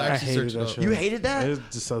to- love I'm about to that. I actually hated search it that up. show. You hated that? It's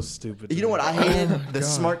just so stupid. You know what I hated? The God.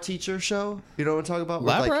 Smart Teacher show. You know what I'm talking about? With,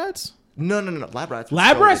 Lab like- rats? No. Lab Rats.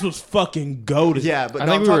 Lab goated. Rats was fucking goated. Yeah, but I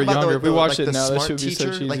no, think I'm we talking were about younger. the, If we the, watched like, it the now, that smart should be so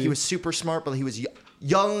teacher. Like cheesy. he was super smart, but he was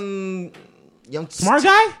young. Smart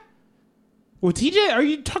guy? Well, TJ, are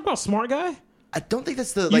you talking about smart guy? I don't think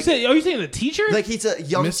that's the You like. said, are you saying the teacher? Like he's a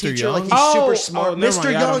young Mr. teacher. Young? Like he's Oh, super smart. never Mr.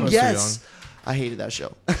 mind. I don't Young, know Mr. yes. I hated that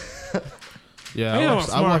show. Yeah, I know I a watched,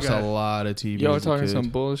 smart guy. a lot of TV. Y'all are as a talking kid. some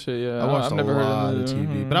bullshit. Yeah, I watched I've a never heard lot of it.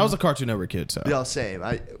 TV, but I was a Cartoon Network kid, so Yeah, same.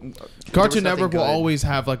 Cartoon there was nothing Network will good. always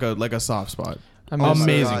have like a soft spot. I miss it.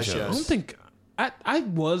 Amazing gosh, shows. I yes. don't think I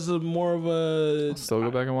was more of a. I'll still go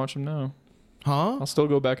back and watch them now. Huh? I'll still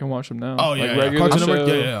go back and watch them now. Oh yeah, Like yeah. regular Cartoon show. Network.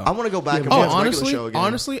 Yeah, yeah. I want to go back and Oh, watch the regular honestly, show again.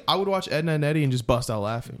 honestly, I would watch Edna and Eddie and just bust out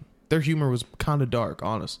laughing. Their humor was kind of dark,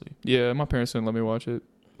 honestly. Yeah, my parents didn't let me watch it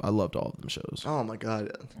I loved all of them shows. Oh my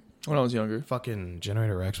god. when I was younger. Fucking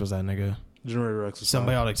Generator X was that nigga. Generator X was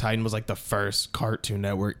Symbiotic Titan was like the first Cartoon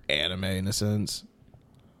Network anime in a sense.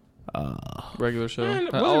 Regular show. Man,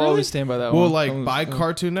 was it I'll really? always stand by that Well, one. like That was- by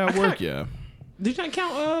Cartoon Network, yeah. Did you not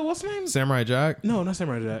count? What's the name? Samurai Jack. No, not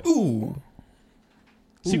Samurai Jack. Ooh.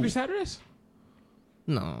 Secret Saturdays.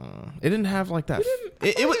 No, it didn't have like that.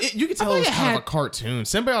 You could tell thought it was it kind of had- a cartoon.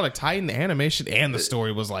 Symbiotic Titan, the animation and the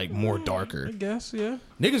story was like more I darker. guess, yeah.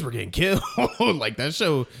 Niggas were getting killed. Like that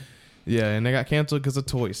show. Yeah, and they got canceled because of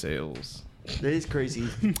toy sales. That is crazy.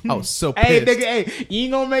 I was so Hey, pissed. nigga, hey, you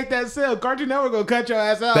ain't gonna make that sale. Cartoon Network gonna cut your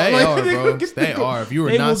ass out. They are, they bro. gonna get- They are. If you were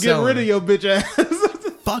they not will get selling, rid of your bitch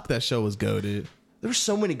ass. fuck that show was goated. There were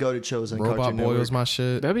so many goated shows on Robot Cartoon Boy Network. was my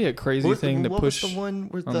shit. That'd be a crazy What- thing to what push was the one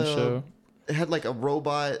where on the show. it had like a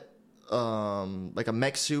robot, like a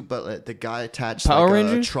mech suit, but like, the guy attached Power like a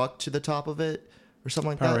Rangers? truck to the top of it or something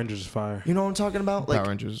like Power that. Rangers is fire. You know what I'm talking about? Power Like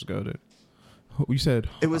Rangers was goated. You said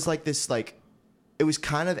it was like this, like it was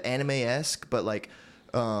kind of anime-esque, but like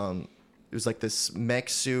it was like this mech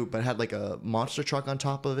suit, but had like a monster truck on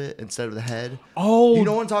top of it instead of the head. Oh, You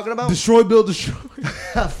know what I'm talking about? Destroy, build, destroy.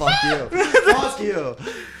 Fuck you. Fuck you.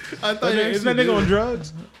 I thought Isn't that nigga on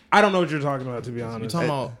drugs? I don't know what you're talking about, to be You honest. talking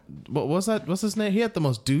about what was that? What's his name? He had the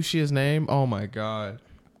most douchiest name. Oh my god!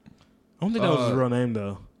 I don't think that was his real name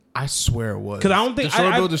though. I swear it was. 'Cause I don't think- Destroy,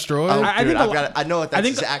 I- Build, Destroy. Oh, I dude, think I know what I that's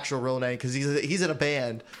think his actual real name because he's in a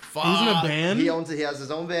band. Fuck. He was in a band. He owns it. He has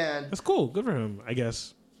his own band. That's cool. Good for him, I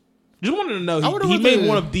guess. Just wanted to know. I wonder He what made the-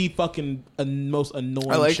 one of the fucking most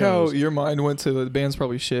annoying I like shows. how your mind went to the band's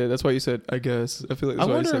probably shit. That's why you said, I guess. I feel like that's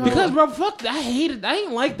why you wonder said how- that. Because, bro, fuck, I hated. I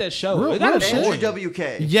didn't like that show. Real- It got real annoying. Andrew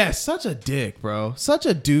WK. Yes, such a dick, bro. Such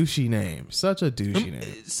a douchey name. Such a douchey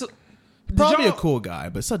name. So, Probably a y'all- cool guy,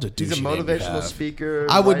 but such a douchey. He's a name to motivational have. speaker.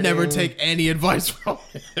 I would never writing. take any advice from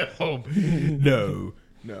him.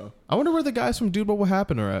 No. I wonder where the guys from Dude What Will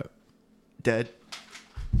Happen are at. Dead.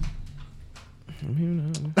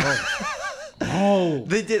 Oh,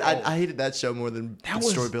 They did. I hated that show more than was-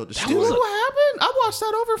 Destroy Build that Destroy. Dude, was what happened? I watched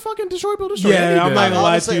that over fucking Destroy Build Destroy. Yeah, any I'm day. not gonna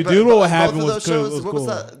lie to you. Dude, what happened both of was those cool- shows, was what cool.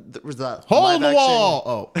 was that? Was that Hole in live the action? wall.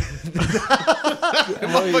 Oh,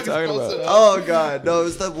 What are you talking about? Oh god, no! It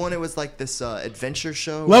was the one. It was like this adventure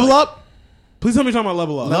show. Level Up. Please tell me you're talking about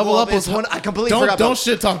Level Up. Level Up is was- one. I completely don't forgot. don't about.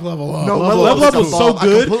 shit talk Level Up. No, Level Up was was a so bomb. I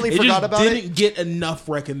good. completely It forgot just about didn't get enough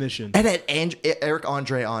recognition. And it had Eric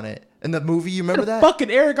Andre on it. In the movie, you remember that? Fucking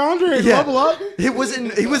Eric Andre in Yeah. Level Up. He was in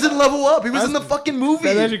Level Up. He was in the fucking movie.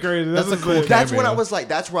 That's actually crazy. That's a cool insane. That's when I cameo. was like,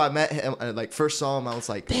 that's where I met him. I like first saw him. I was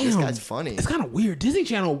like, this Damn. guy's funny. It's kind of weird. Disney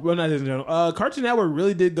Channel, well, not Disney Channel. Cartoon Network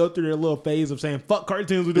really did go through their little phase of saying "fuck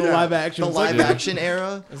cartoons, we do Yeah, live action." The It's like- live action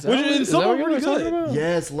era. Is that Which what- in is some that what are you pretty were talking good. about?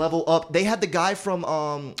 Yes, Level Up. They had the guy from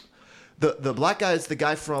the black guy is the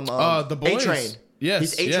guy from The Boys. A-Train.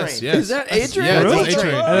 Yes, He's A-Train. yes, yes. Is that A-Train? Yeah, Really? it's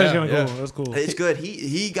A-Train. Oh, that's Yeah, kind of yeah. cool. That's cool. It's good.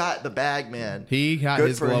 He got the bag, man. He got Good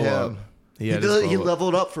his for glow him. up. He He, had his he glow up.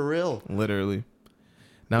 leveled up for real. Literally.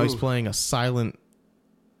 Now he's playing a silent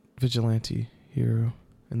vigilante hero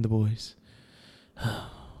in The Boys.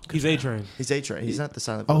 He's A-Train. He's A-Train. He's not the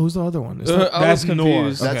silent. Oh, who's the other one? Is I that- That's was Noir.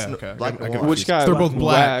 confused. That's okay. Black I got Noir. confused. Which guy? They're both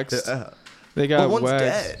black. Waxed. Uh, They but got one's waxed.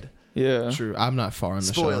 dead. Yeah. True. I'm not far on the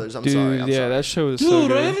Spoilers. show. I'm Dude, sorry. I'm yeah, sorry. that show is so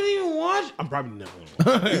Dude, I good. haven't even watched. I'm probably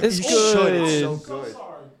never. It's You should. It's good. so good.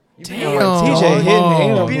 Damn. TJ hitting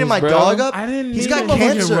animals, Beating my bro. dog up. I didn't He's mean got to-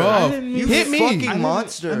 cancer. rough. I didn't mean You to- Hit me. fucking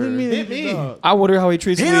monster. I didn't mean to Hit me. do that. I wonder how he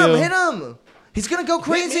treats Hit him! Leo. Hit him! He's gonna go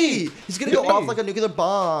crazy. He's gonna go off like a nuclear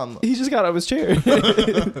bomb. He just got out of his chair.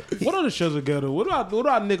 What other shows are go to? What about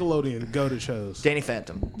Nickelodeon go to shows? Danny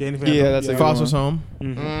Phantom. Danny Phantom. Yeah, that's a good Foster's Home.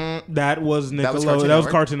 That was Nickelodeon. That was That was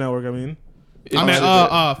Cartoon Cartoon Network. I mean, I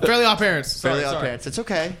mean, Fairly Odd Parents. Fairly Sorry, Odd sorry. Parents. It's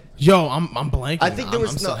okay. Yo, I'm blanking. I think there I'm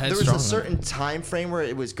was so there was headstrong a on certain time frame where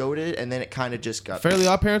it was goaded, and then it kind of just got. it. Fairly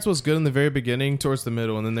Odd Parents was good in the very beginning, towards the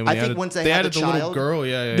middle, and then they I think added, once they had added the the little child- girl.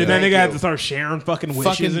 Yeah, yeah. did yeah. that nigga you. have to start sharing fucking wishes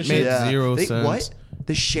Fucking and shit? made zero sense. What?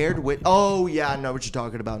 The shared wit. Oh yeah, I know what you're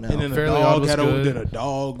talking about now. And then a Fairly Odd dog was had good. then a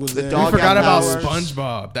dog was The there. dog We forgot got about powers.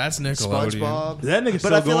 SpongeBob. That's Nickelodeon. SpongeBob. That nigga But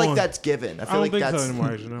still I feel going. like that's given. I I feel don't like think that's. so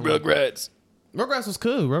anymore. Actually, never mind. Rugrats. Rugrats was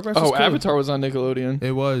cool. Rugrats was Oh, cool. Avatar was on Nickelodeon.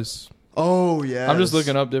 It was. Oh yeah. I'm just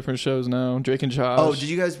looking up different shows now. Drake and Josh. Oh, did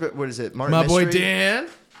you guys? What is it? Martin My boy Mystery? Dan.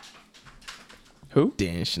 Who?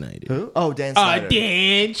 Dan Schneider. Who? Oh, Dan Snyder.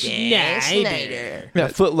 Dan Schneider. Yeah,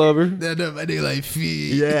 Foot Lover. That nobody like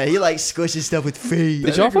feet. Yeah, he like squishes stuff with feet.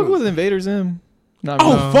 Did y'all fuck with Invader Zim? Not me.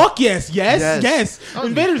 Oh fuck yes, yes, Yes. yes. Oh,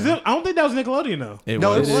 Invader yeah. Zim. I don't think that was Nickelodeon though. It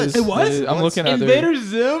No, was. it was. It was? is. I'm looking at Invader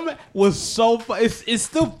Zim was so fun. It's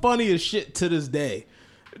still funny as shit to this day.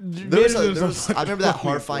 There was Invader Zim's so I remember that fucking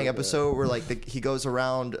horrifying funny. episode where like he goes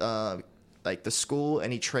around like the school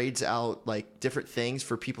and he trades out like different things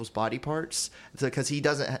for people's body parts because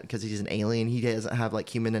because he's an alien, he doesn't have like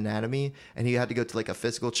human anatomy, and he had to go to like a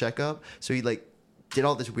physical checkup, so he like did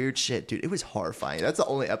all this weird shit, dude. It was horrifying. That's the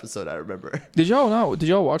only episode I remember. Did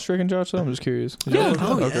y'all watch Drake and Josh though? I'm just curious. Yeah.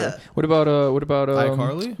 Yeah. What about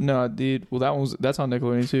iCarly? No, dude. Well, that's on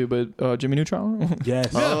Nickelodeon too. But Jimmy Neutron.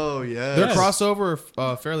 Yes. Oh yeah. Their crossover,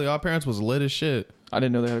 Fairly Odd Parents, was lit as shit. I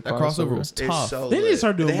didn't know they had a That crossover was It's tough. so They need to lit.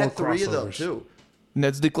 start doing They more had 3 of them crossovers. too.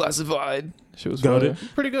 Ned's Declassified. Shit was Goated. fire.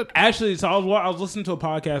 Pretty good. Actually, so I was listening to a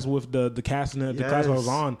podcast with the cast and the class I was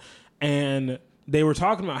Yes. on, and they were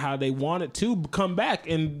talking about how they wanted to come back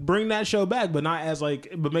and bring that show back, but not as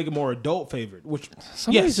but make it more adult favorite. Which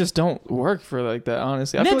Some of these yes, just don't work for like that.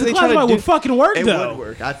 Honestly, I Net feel like they Declassified try to would do. fucking work It though. would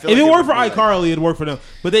work. I feel If like it worked for would be like- iCarly, it'd work for them.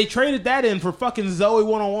 But they traded that in for fucking Zoe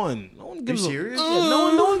 101. No one gives serious? a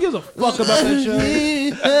no one gives a fuck about that show.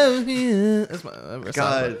 That's my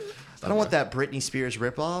God, I don't want that Britney Spears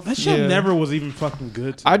ripoff. That show Yeah. never was even fucking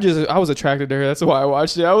good. To me. I was attracted to her. That's why I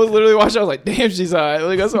watched it. I was literally watching. I was like, damn, she's hot.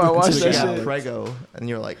 Like that's why I watched She that got shit. Prego, and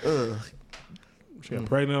you're like, ugh. She got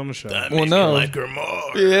pregnant on the show. Well, no. her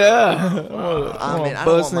more. Yeah. I mean, I don't want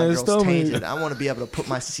busting my his girls stomach. tainted. I want to be able to put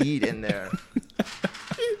my seed in there.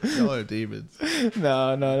 Y'all are demons.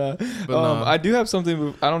 No. But no. I do have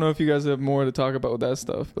something. I don't know if you guys have more to talk about with that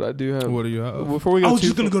stuff, but I do have. What do you have? Before we go I was too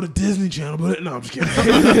just gonna go to Disney Channel, but no, I'm just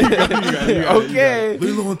kidding. okay.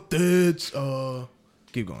 Lilo and Stitch.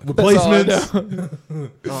 Keep going. Replacements.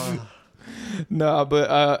 No,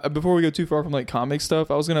 but before we go too far from like comic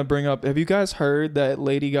stuff, I was gonna bring up. Have you guys heard that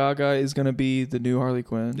Lady Gaga is gonna be the new Harley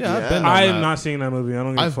Quinn? Yeah, I've Yeah. been. I on am that. not seeing that movie. I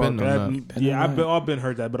don't give I've a fuck. been on Yeah, I've been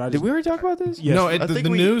heard that, but I Did just we already talk about this? yes. No, I the think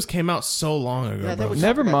we- news came out so long ago. Yeah, that bro. was-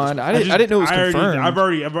 Never talking about mind. this I didn't know it was confirmed. I've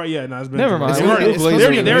already, yeah, no, it's been. Never mind. It's We'll- already, we'll it's glaze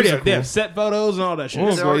already, over they it. already have set photos and all that shit.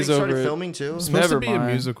 We'll They already glaze over started it. filming too. It's supposed Never to be a mind.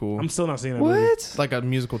 musical. I'm still not seeing that movie. What? Like a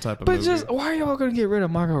musical type of But movie. just why are y'all gonna get rid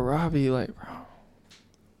of Margot Robbie? Like, bro.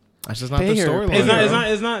 That's just not Pay the her, storyline. pay It's not. her. It's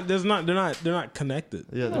not. It's not. There's not. They're not connected.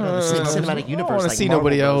 Yeah, they're not the cinematic I don't universe. want to like see Marvel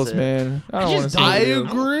nobody does else, it. man. I don't want to just see. I nobody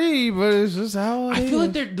else. agree, but it's just how it I feel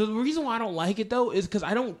is. like the reason why I don't like it though is because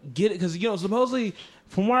I don't get it. Because supposedly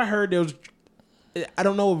from what I heard, there was. I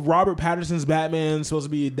don't know if Robert Pattinson's Batman is supposed to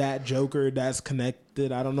be that Joker that's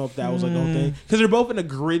connected. I don't know if that was like the whole thing because they're both in a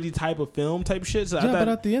gritty type of film type shit. So I Yeah, thought, but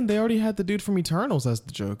at the end, they already had the dude from Eternals as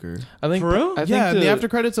the Joker. I think. For real? I think Yeah, in the the- after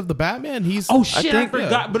credits of the Batman, he's. oh shit, I think-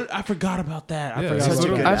 forgot. yeah. But I forgot about that. I Yeah, forgot. such About a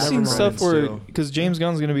good that. I've Never seen mind, stuff where still. because James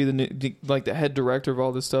Gunn's gonna be the head director of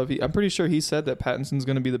all this stuff. I'm pretty sure he said that Pattinson's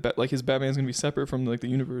gonna be like his Batman's gonna be separate from like the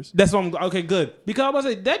universe. That's what I'm okay. Good because I was about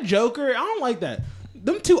to say that Joker. I don't like that.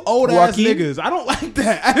 Them two old ass Joaquin? niggas. I don't like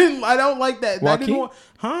that. I don't like that. I Joaquin? didn't want,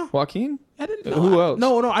 huh? Joaquin? I didn't. Who else?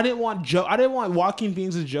 No. I didn't want I didn't want Joaquin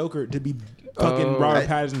Phoenix's Joker to be fucking Oh. Robert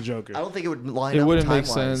Pattinson's Joker. I don't think it would line It up. wouldn't make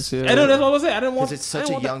time-wise. sense. Yeah. I know that's what I was saying. I didn't want 'Cause it's I didn't such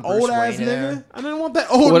a want young that old Bruce ass Wayne nigga. there. I didn't want that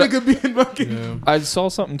old What- nigga being fucking. Yeah. I saw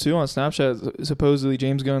something too on Snapchat. Supposedly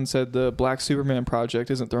James Gunn said the Black Superman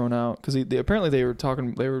project isn't thrown out because apparently they were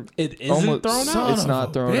talking. They were It isn't almost, thrown Son out. It's of not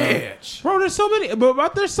a thrown out. bitch. Bro, there's so many,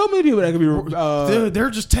 but there's so many people that could be. Dude, they're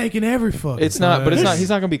just taking every fucking. It's not, but it's thing. not. He's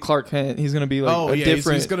not gonna be Clark Kent. He's gonna be like Oh a yeah,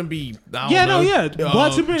 different. he's gonna be. I Yeah, don't no, know, yeah.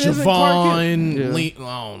 Black Superman isn't Clark Kent. Javon, Yeah. Lee. I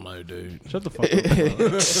don't know, dude. Shut the fuck up.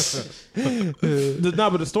 No,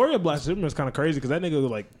 but the story of Black Superman is kind of crazy because that nigga was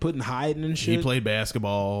like putting hiding and He shit. played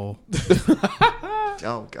basketball.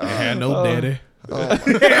 Oh god. Had no daddy.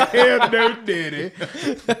 Had no daddy.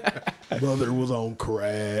 Mother was on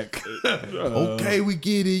crack. Okay, we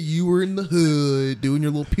get it. You were in the hood doing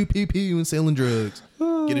your little pew pew pew and selling drugs.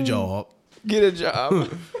 Get a job. Get a job.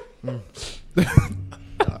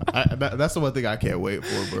 That's the one thing I can't wait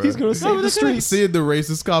for, bro. He's gonna save the streets. Seeing the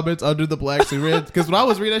racist comments under the Black Superman. Because when I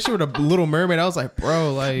was reading that shit with a Little Mermaid, I was like,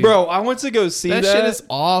 bro, like, Bro, I went to go see that. that shit is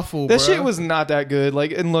awful. That bro. shit was not that good.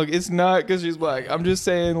 Like, and look, it's not because she's black. I'm just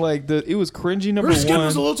saying, like, it was cringy. Number Her skin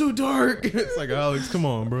was a one, little too dark. It's like, Alex, come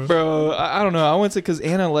on, bro. bro. I don't know. I went to because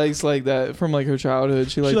Anna likes like that from like her childhood.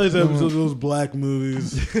 She She like likes episodes of those black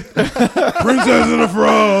movies. Princess and the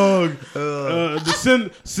Frog.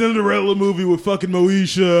 The Cinderella movie with fucking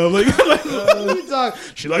Moesha. Like, what are you talking?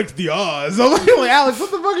 She liked the Oz. I'm like, Alex,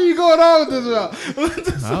 what the fuck are you going on with this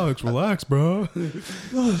about? Alex, relax, bro.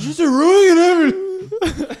 Just ruining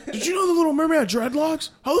everything. Did you know the Little Mermaid had dreadlocks?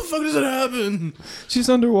 How the fuck does it happen? she's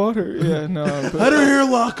underwater. Yeah, no. Let But her hair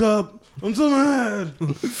lock up. I'm so mad.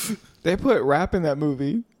 they put rap in that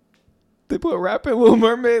movie. They put rap in Little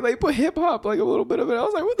Mermaid. They put hip hop, like a little bit of it. I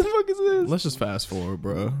was like, what the fuck is this? Let's just fast forward,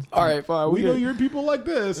 bro. All right, fine. We know you're people like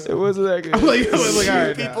this. It wasn't that good. I was like, all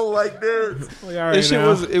right, now. People like this. Like, all right, This shit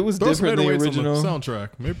now. was Throw some different than the 808s on original. soundtrack.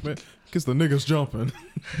 Maybe gets the niggas jumping.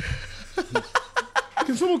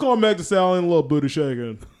 Can someone call Meg Thee Stallion a little booty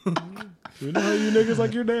shaking? You know how you niggas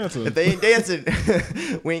like you're dancing. If they ain't dancing,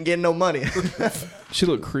 we ain't getting no money. She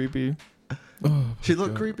looked creepy. She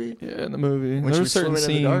looked creepy. Yeah, in the movie. When There she were was certain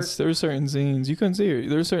swimming in the dark? scenes. There were certain scenes. You couldn't see her.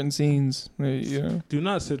 There were certain scenes. You know. Do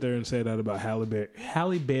not sit there and say that about Halle Berry.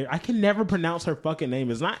 Halle Berry. I can never pronounce her fucking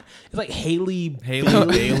name. It's like Haley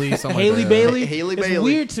Bailey, something Haley like that. Bailey. Haley It's Bailey.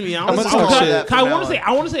 weird to me. I I'm want gonna talk shit. I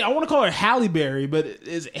want to call her Halle Berry, but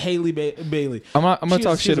it's Haley Bailey. I'm gonna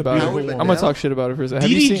talk She's shit a about her. beautiful I'm woman. gonna talk shit about her for a second.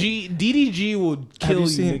 Have you seen? DDG will kill you,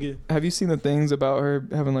 nigga. Have you seen the things about her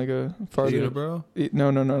having like a farther? Unibrow?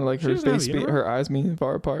 No. Like her doesn't have face, a unibrow? her eyes being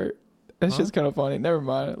far apart. That shit's kind of funny. Never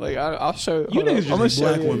mind. Like I'll show. You hold up. niggas I'm gonna just show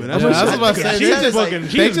hate black you. women. Yeah, That's I was about to say, she's they just-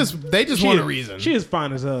 fucking. They just want a reason. She is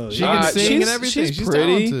fine as hell. She can sing she's- and everything. she's She's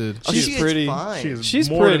pretty. talented. Oh, She's she pretty. Is fine. She is She's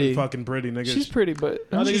more pretty. than fucking pretty, nigga. She's pretty, but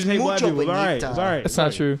Y'all niggas She's hate black mucho people. It's all right. bonita. It's all right. that's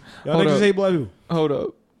not true. Y'all Hold niggas up. hate black people. Hold up.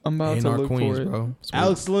 I'm about Ain't to our look queens, for it. bro.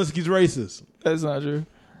 Alex Zelensky's racist. That's not true.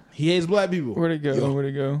 He hates black people. Where'd it go? Yo. Where'd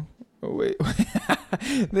it go? Oh wait.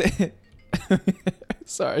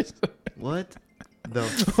 Sorry. What the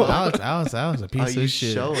fuck Alex, a are piece you of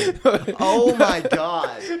shit. showing? Oh my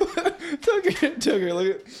god. Tucker,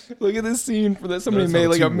 look at this scene for that somebody That's made how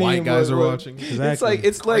like two a meme. white guys where- are where- watching. Exactly.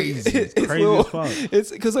 It's like Crazy. it's Crazy little, as fuck.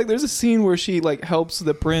 it's because like there's a scene where she like helps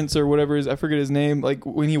the prince or whatever is I forget his name like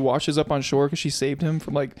when he washes up on shore because she saved him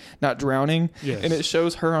from like not drowning. Yes. And it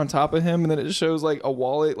shows her on top of him and then it shows like a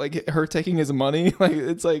wallet like her taking his money like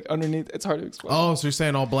it's like underneath. It's hard to explain. Oh, so you're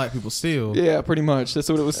saying all black people steal? Yeah, pretty much. That's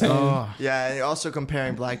what it was saying. Oh. Yeah, and you're also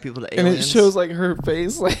comparing black people to And aliens. it shows like her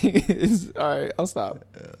face like it's all right. I'll stop.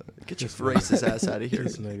 Get your racist ass out of here.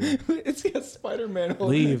 This nigga. It's got Spider-Man. holding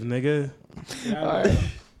Leave, nigga. it. All right,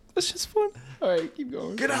 that's just fun. All right, keep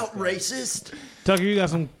going. Get out, racist. Tucker, you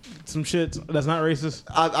got some shit that's not racist.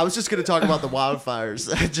 I was just gonna talk about the wildfires.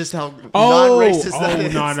 Just how Oh, non-racist that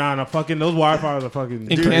is. no, fucking those wildfires are fucking.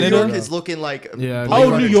 In Dude, Canada? New York is looking like Yeah, Blade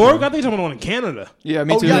Oh, Runner New 2. York? I think you're talking about the one in Canada. Yeah,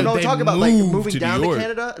 me Oh too. yeah, no, They talking about like moved moving to down New to York.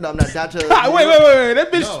 Canada. No, I'm not down to. Wait.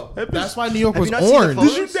 That bitch. No, that bitch. that's why New York Have was you not seen the orange.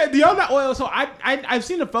 photos? Do y'all not? Well, so I've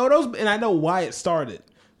seen the photos and I know why it started.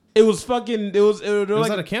 It was fucking. It was It was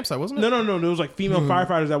like at a campsite, wasn't it? no. There was like female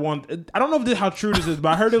firefighters that wanted. I don't know if this how true this is, but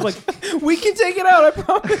I heard it was like We can take it out. I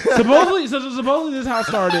promise. supposedly. Supposedly this is how it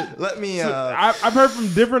started. Let me. I've heard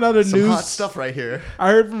from different other Some news hot stuff right here. I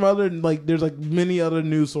heard from other like there's like many other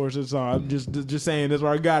news sources. So I'm just saying that's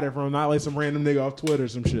where I got it from, not like some random nigga off Twitter or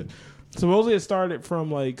some shit. Supposedly it started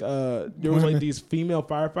from like there was like these female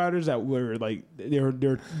firefighters that were like they're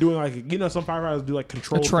doing like some firefighters do like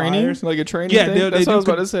controlled Training, fires. like a training. Yeah, thing? That's what I was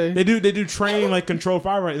about to say. They do training like controlled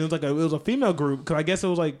fire. And it was a female group because I guess it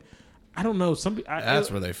was like I don't know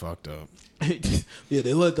That's where they fucked up. yeah,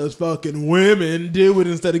 they let those fucking women do it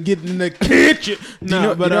instead of getting in the kitchen. Do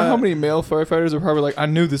you know how many male firefighters are probably like, I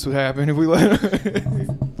knew this would happen if we let her.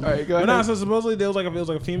 All right, go But ahead. no, so supposedly there was like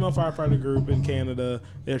a female firefighter group in Canada.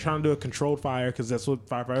 They're trying to do a controlled fire because that's what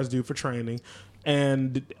firefighters do for training.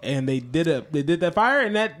 And they did that fire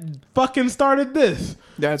and that fucking started this.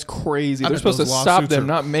 That's crazy. I They're bet supposed to those stop lawsuits them, are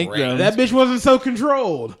not make crazy. them. That bitch wasn't so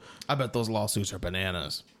controlled. I bet those lawsuits are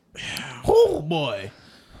bananas. Oh boy,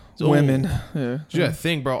 Women. Yeah. You gotta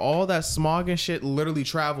think, bro. All that smog and shit literally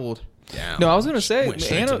traveled down. No, I was gonna say, went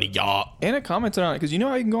straight to New York. Anna commented on it because you know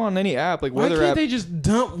how you can go on any app like Why weather can't app. they just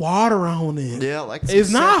dump water on it? Yeah, like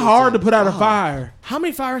It's not hard to put out a fire. How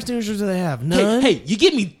many fire extinguishers do they have? None. Hey, you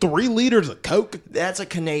give me 3 liters of Coke. That's a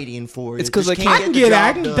Canadian for you. It's 'cause Just they can't can't- I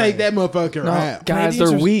the can job take done. that motherfucker No, out. guys, Canadians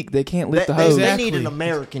they're are- weak. They can't lift the They hose. Exactly. need an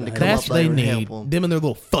American to come That's up what they there and need. help them. Them and their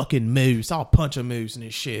little fucking moose. I'll punch a moose and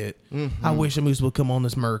his shit. I wish a moose would come on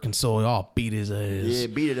this American soil. I'll beat his ass. Yeah,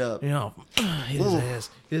 beat it up. You know, hit his ass.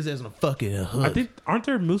 Hit his ass in a fucking hook. I think aren't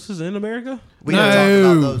there mooses in America? We don't talk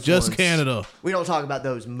about those just ones. Canada. We don't talk about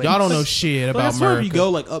those. Y'all don't know shit But about that's where America. you go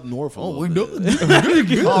like up north. Oh, we do.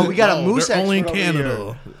 Oh, we got a moose They're only in expert over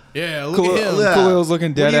Canada. Yeah, look at him. Yeah. Khalil's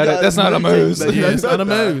looking dead What do you at it. got? That's not a moose. Yeah, it's not a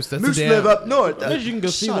moose. That's a moose damn- live up north. I bet you can go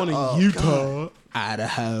see Shut one in up, Utah,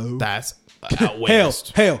 Idaho. That's out Hell,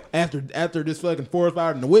 west. after this fucking forest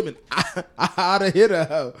fire and the women, I'd have hit a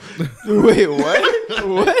hoe. Wait, what?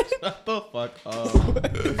 What? the fuck up.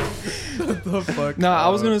 the fuck No, I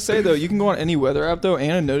was gonna say though, you can go on any weather app though.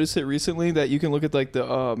 Anna noticed it recently that you can look at like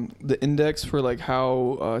the index for like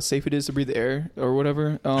how safe it is to breathe the air or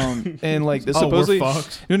whatever. And like we're supposedly,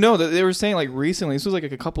 fucked. no, they were saying like recently. This was like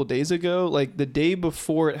a couple days ago, like the day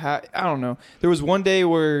before it had. I don't know. There was one day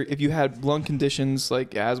where if you had lung conditions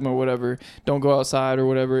like asthma or whatever, don't go outside or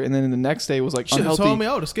whatever. And then the next day was like Should have unhealthy. told me,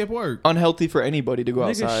 to skip work. Unhealthy for anybody to go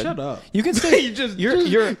Nigga, outside. shut up. You can stay. You just you're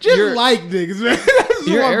like niggas, man. That's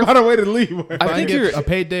Your one air- better way to leave. I If I think can you're. get a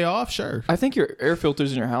paid day off, sure. I think your air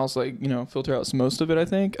filters in your house, like, filter out most of it, I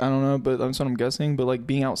think. I don't know, but that's what I'm guessing. But, like,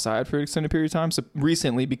 being outside for an extended period of time, so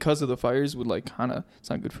recently, because of the fires, would, like, kind of, it's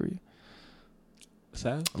not good for you.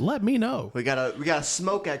 Sad. let me know. We got a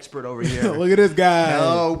smoke expert over here. Look at this guy.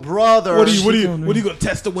 No, brother. What are you gonna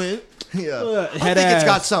test the wind? Yeah. I Head think it's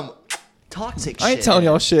got ass. some toxic shit. I ain't telling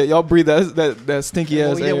y'all shit. Y'all breathe that stinky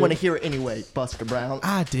Well, ass you air. didn't want to hear it anyway, Buster Brown.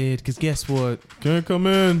 I did, because guess what? Can't come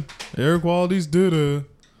in. Air quality's doo-doo.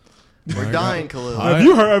 We're dying, Khalil.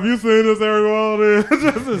 Have you seen this everyone?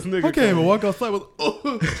 This nigga. I can't even walk outside with.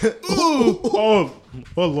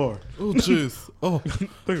 Oh Lord. Oh, jeez. Oh,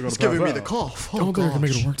 It's giving me the cough. I don't think I can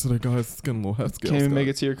make it work today, guys. It's getting a little head Can't even make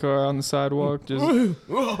it to your car on the sidewalk. Just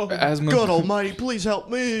asthma. God Almighty, please help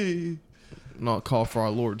me. Not call for our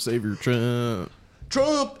Lord Savior Trump.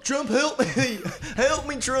 Trump, help me. Help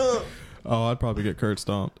me, Trump. Oh, I'd probably get curb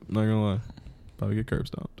stomped. Not gonna lie. Probably get curb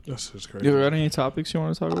stomped. That's just crazy. You got any topics you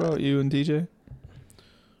want to talk about? You and DJ?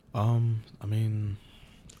 I mean,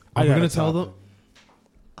 I are we got gonna a tell them?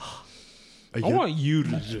 I want you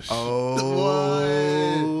to just.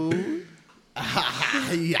 Oh.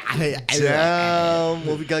 Damn.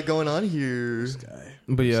 What we got going on here?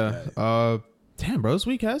 But yeah, damn, bro, this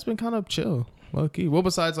week has been kind of chill, low key. Well,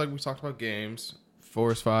 besides like we talked about games,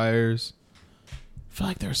 forest fires. I feel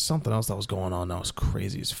like there's something else that was going on that was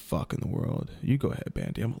crazy as fuck in the world. You go ahead,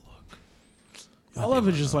 Bandy. I'm gonna look. Y'all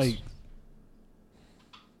ever just like.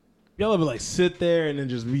 Y'all ever like sit there and then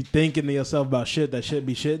just be thinking to yourself about shit that should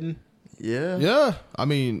be shitting? Yeah. Yeah, I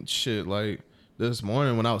mean, shit. Like this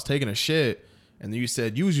morning when I was taking a shit, and you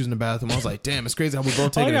said you was using the bathroom, I was like, damn, it's crazy how we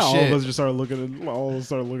both taking a all shit. of us just started looking at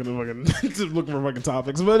fucking just looking for fucking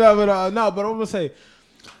topics. But I'm gonna say,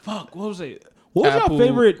 fuck. What was it? What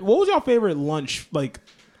was y'all favorite lunch like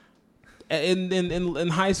in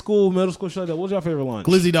high school, middle school, shit like that? What was your favorite lunch?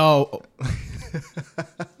 Glizzy dog.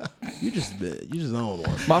 You just own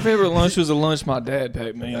one. My favorite lunch was a lunch my dad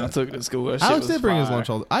packed me. I took it to school. That shit Alex was did bring his fire. lunch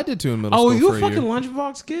all. I did too in middle Oh, school. you for a a fucking year.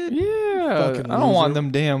 lunchbox kid? Yeah, Fucking I don't want loser.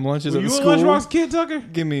 them damn lunches Were at you the a school. lunchbox kid, Tucker?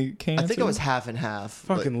 Give me cancer. I think it was half and half.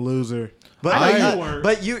 Fucking loser. But I- you weren't.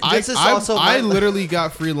 but you. This is also. I literally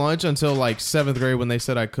got free lunch until like 7th grade when they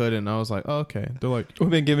said I couldn't. And I was like, oh, okay. They're like, We've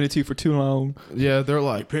been giving it to you for too long. yeah. They're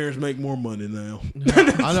like, Parents make more money now.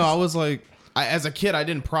 I know. I was like, as a kid, I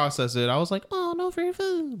didn't process it. I was like, oh, no free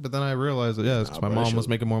food. But then I realized that, yeah, it's 'cause my bro, mom that was shit-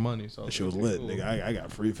 making more money. So That shit was lit, nigga. I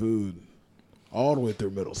got free food all the way through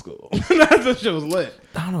middle school. That shit was lit.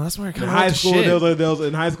 I don't know. That's where I In kind of high went to school, shit. there was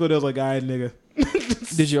a guy, nigga.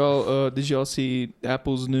 Did y'all see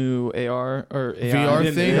Apple's new AR or AI?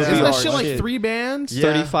 VR thing. Yeah. Isn't that VR shit like 3 bands?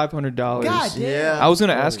 Yeah. $3,500. God damn. Yeah. I was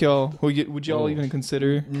gonna ask y'all, would y'all even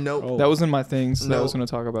consider? Nope. Oh. That was in my things that I was Nope.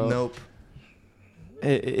 gonna talk about. Nope.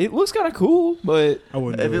 It looks kind of cool, but I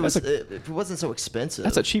wouldn't. If do it was, That's if it wasn't so expensive.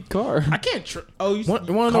 that's a cheap car. I can't. Oh, you Want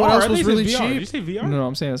to know what else was really VR. cheap? Did you say VR? No,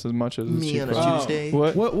 I'm saying that's as much as a me cheap on a car. Tuesday.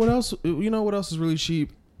 What? What else? You know what else is really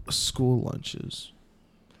cheap? School lunches.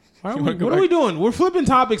 Why are You we, wanna go what are we back? doing? We're flipping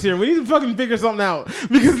topics here. We need to fucking figure something out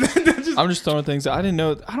because that just. I'm just throwing things. I didn't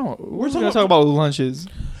know. I don't. We're talking gonna talk about lunches.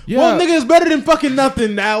 Yeah, Well, nigga, it's better than fucking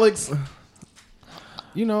nothing, Alex.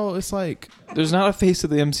 you know, it's like There's not a face of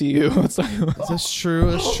the MCU. It's like that's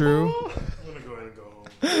true. That's true. I'm gonna go ahead and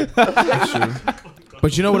go home. That's true.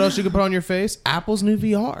 But you know what else you can put on your face? Apple's new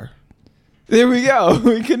VR. there we go.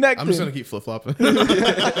 We connected. I'm just gonna keep flip flopping.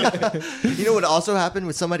 You know what also happened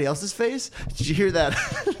with somebody else's face? Did you hear that?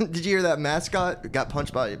 Did you hear that mascot got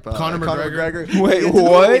punched by Conor McGregor? Wait, In what? ER.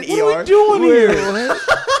 What are we doing here?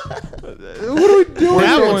 What are we doing?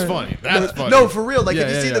 That one's funny. That's funny. No, for real. Like, Yeah, if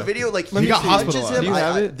you yeah, see yeah. the video, like He got punches hospitalized. him. Do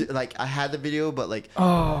you have it? I had the video, but like,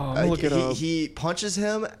 Oh, I'll look it up. he punches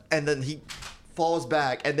him, and then he falls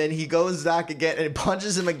back, and then he goes back again and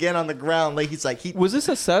punches him again on the ground. Like he's like Was this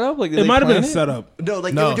a setup? Like did It they might have been a plan it? setup. No,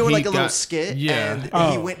 like No, they were doing he like a little got- skit, yeah. and he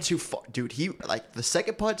Oh. went too far, dude. He like the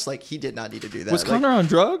second punch, like he did not need to do that. Was Like, Connor on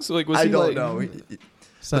drugs? Like was I he don't like? know.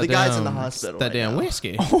 It's But that the guy's in the damn- hospital That right damn now.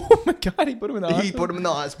 whiskey. Oh my god, he put him in the He hospital. put him in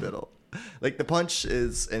the hospital. Like the punch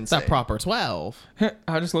is It's insane. that proper 12.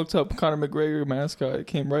 I just looked up Conor McGregor mascot. It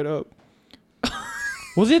came right up.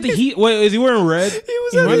 Was it the Heat? Wait, is he wearing red? He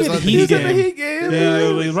was He at might the be at the he Heat was at the game. Heat game. Yeah,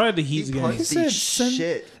 he was right at the Heat He game. punched He said, the send-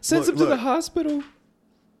 shit. Sends Look, him to the look. hospital.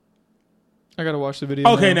 I gotta watch the video.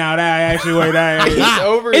 Okay, now that actually wait, that He's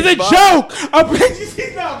over it's his a body. joke. You see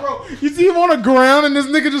that, bro? You see him on the ground and this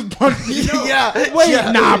nigga just punched. Yeah, Wait,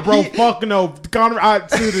 yeah. nah, bro. Fuck no, Connor. I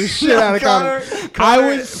sue the shit out of Connor. I Connor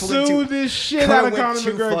would went sue too- this shit Connor out of went Conor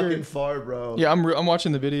too fucking McGregor. far, bro. Yeah, I'm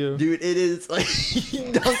watching the video. Dude, it is like he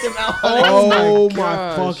dunked him out. Oh my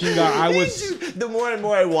gosh. fucking god! I would. The more and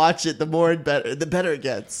more I watch it, the better it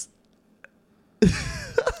gets.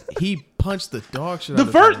 He punched the dog shit. The out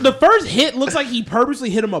of first him. the first hit looks like he purposely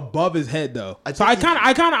hit him above his head though. So I kind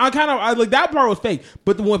of like that part was fake.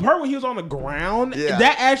 But the one part when he was on the ground,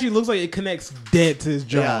 that actually looks like it connects dead to his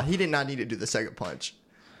jaw. Yeah, he did not need to do the second punch.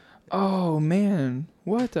 Oh man,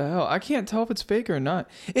 what the hell? I can't tell if it's fake or not.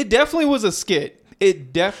 It definitely was a skit.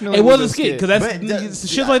 It definitely It was a skit because But that's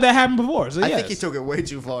shit like that happened before. So I think he took it way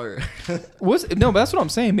too far. No, but that's what I'm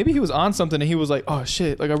saying. Maybe he was on something and he was like, "Oh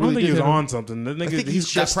shit!" Like I I really don't think did he was hit him. on something. That nigga, think he's he's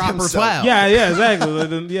just proper himself. foul. yeah,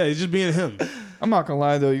 exactly. Yeah, he's just being him. I'm not gonna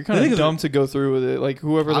lie though, you're kind The of niggas dumb to go through with it. Like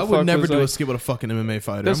whoever the I fuck would never was do like, a skit with a fucking MMA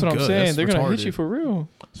fighter. That's what I'm good. saying. That's They're gonna hit retarded. you for real.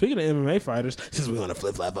 Speaking of MMA fighters, since we want to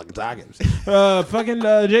flip flop fucking targets, fucking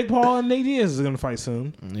Jake Paul and Nate Diaz is gonna fight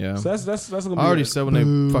soon. Yeah. So that's gonna be. I already it. said when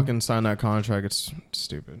they fucking signed that contract, it's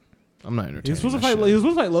stupid. I'm not entertaining. He was supposed to that fight. shit. He was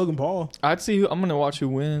supposed to fight Logan Paul. I'd see. I'm gonna watch who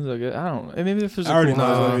wins. I guess. I don't know. Maybe if there's a I already cool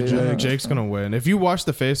know. highlight, Jake. Jake's gonna win. If you watch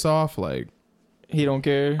the face off, like He don't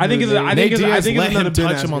care. I think it's. I Nate think it's. I Diaz think it's let another him Ben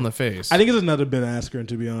touch him Askren. on the face. I think it's another Ben Askren,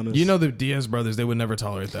 to be honest. You know the Diaz brothers, they would never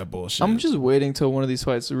tolerate that bullshit. I'm just waiting till one of these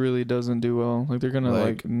fights really doesn't do well. Like they're gonna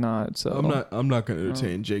Like, not. So I'm not gonna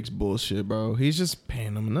entertain Jake's bullshit, bro. He's just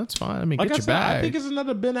paying him, and that's fine. I mean, Like get I your said, bag. I think it's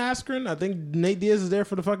another Ben Askren. I think Nate Diaz is there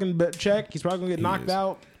for the fucking check. He's probably gonna get knocked is.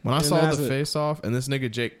 out. When I and saw that's the it. face off, and this nigga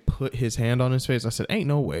Jake put his hand on his face, I said, "Ain't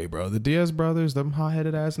no way, bro. The Diaz brothers, them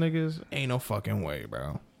hot-headed ass niggas, ain't no fucking way,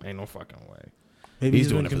 bro. Ain't no fucking way." Maybe He's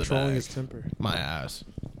he's doing been it for the controlling bag. his temper. My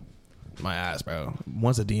ass, bro.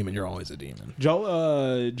 Once a demon, you're always a demon.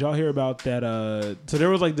 Did y'all hear about that? So there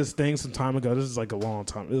was like this thing some time ago. This is like a long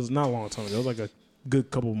time. It was not a long time ago. It was like a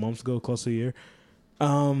good couple of months ago, close to a year.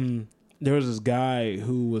 There was this guy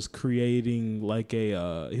who was creating like he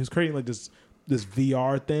was creating like this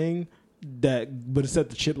VR thing but instead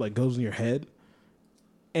the chip like goes in your head.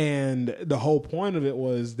 And the whole point of it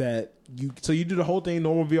was that you do the whole thing,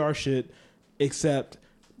 normal VR shit, except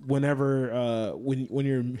whenever when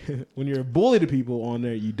you're when you're a bully to people on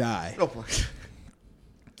there, you die. Oh my.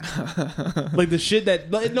 Like the shit that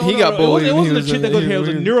He got bullied It when he wasn't was the shit in- that goes here. It was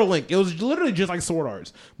a he- Neuralink. It was literally just like Sword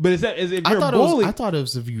Arts. But if I you're thought bullied, it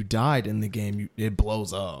was if you died in the game, it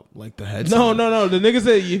blows up like the head. no. The nigga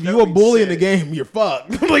said if you a bully in the game, you're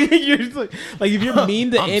fucked. like you're just like if you're mean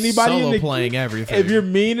to I'm anybody solo in the playing everything. If you're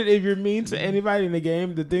mean to anybody in the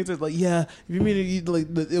game, the thing is like, yeah, if you're mean to you, like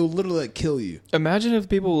it will literally like kill you. Imagine if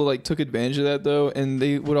people like took advantage of that though, and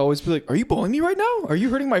they would always be like, "Are you bullying me right now? Are you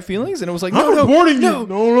hurting my feelings?" And it was like, I'm "No, reporting you.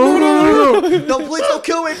 No. No, please don't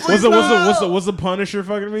kill me. Please What's the Punisher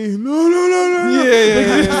fucking me? No.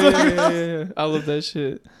 Yeah. I love that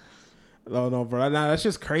shit. No, bro. Nah, that's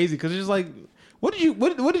just crazy because it's just like, what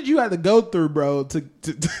did you have to go through, bro? To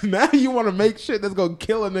now you want to make shit that's gonna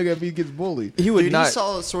kill a nigga if he gets bullied. He would Dude, not. he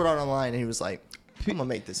saw Sword Art Online and he was like, I'm gonna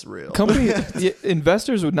make this real.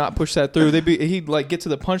 Investors would not push that through. He'd like get to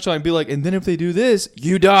the punchline and be like, and then if they do this,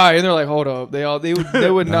 you die. And they're like, hold up. They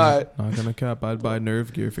would not. Not gonna cap. I'd buy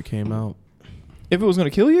Nerve gear if it came out. If it was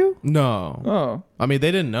gonna kill you? No. Oh. I mean,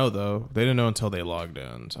 they didn't know though. They didn't know until they logged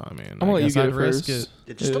in. So I mean, I'm gonna let you guess get I'd it risk first.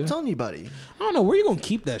 it. Just don't tell anybody. I don't know where you gonna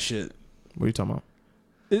keep that shit. What are you talking about?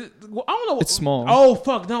 I don't know. It's small. Oh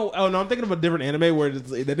fuck no! Oh no! I'm thinking of a different anime where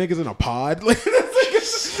the nigga's in a pod. Like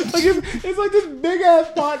it's like this big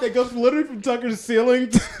ass pod that goes literally from Tucker's ceiling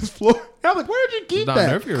to his floor. I was like, where'd you keep Nah, that?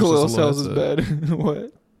 Nerve gear is Khalil just a little- sells his bed.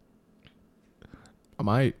 What? I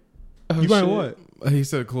might. Oh, You might shit. what? He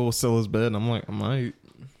said Khalil sell his bed, and I'm like, I might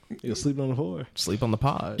You're sleeping on the floor. sleep on the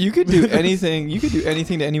pod. You could do anything. You could do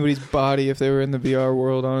anything to anybody's body if they were in the VR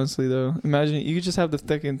world. Honestly, though, imagine you could just have the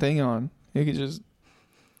thickened thing on. You could just.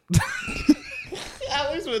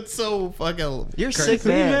 Alex went so fucking. You're crazy. sick,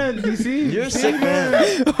 man. You see? You're sick, man.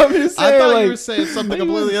 I'm just I saying, thought like, you were saying something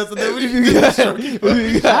completely else. Took my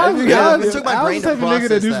I was brain the type to of nigga that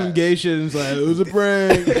process do that. some gay shit and it's like, it was a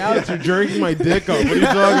prank. Alex, you're jerking my dick off. What are you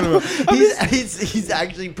talking about? He's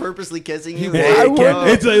actually purposely kissing you. Hey,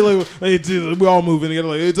 Like, it's like we all moving together.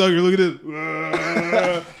 Like, hey, Tucker, look at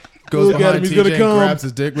this. Goes Look at behind him, he's TJ gonna and come. grabs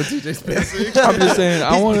his dick when TJ's pissing. I'm just saying,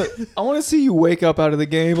 I want to see you wake up out of the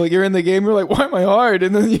game. Like you're in the game, you're like, why am I hard?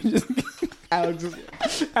 And then you just. Alex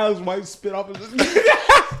wife spit off his.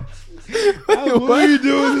 Alex, what are you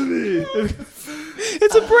doing to me?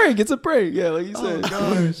 It's a prank. It's a prank. Yeah, like you said.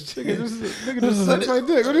 Nigga just sucked my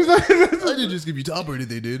dick. What are you saying? I didn't just give you top or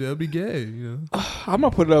anything, dude. That'd be gay, you know. I'm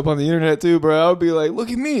gonna put it up on the internet too, bro. I'll be like,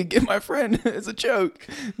 look at me, get my friend. It's a joke.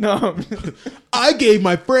 No, I gave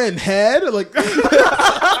my friend head. Like, The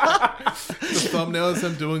thumbnail is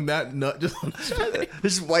him doing that nut just on his face.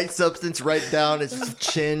 There's white substance right down his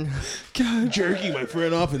chin. jerking my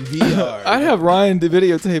friend off in VR. I'd have Ryan to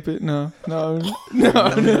videotape it. No.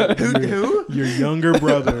 Who? Your younger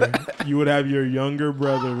brother. You would have your younger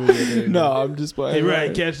brother video game. No, I'm just playing. Hey,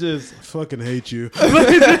 right, catch this. I fucking hate you.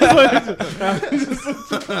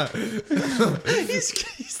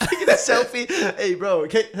 He's taking a selfie. Hey, bro,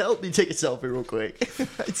 help me take a selfie real quick.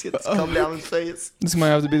 It's gonna come down his face. This might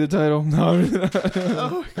have to be the title. No.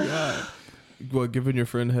 Oh my god. What, giving your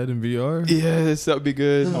friend head in VR? Yes, that would be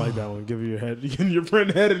good. I like that one. Give your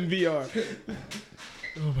friend head in VR.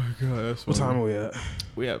 Oh my god, that's What funny. time are we at?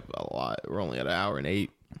 We have a lot. We're only at an hour and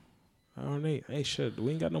 8. Hour and 8. Hey, shit.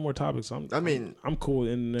 We ain't got no more topics. I'm cool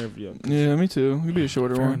in there. Yeah. Yeah, me too. It'd be a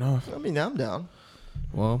shorter Fair one. enough. I mean, I'm down.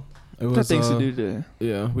 Well, it Got was things to do today.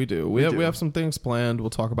 Yeah, we do. We have some things planned. We'll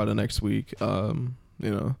talk about it next week. You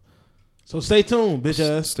know. So stay tuned, bitch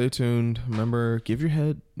ass. Stay tuned. Remember, give your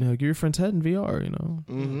friend's head in VR. You know.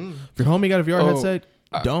 Mm-hmm. If your homie got a VR Oh, headset,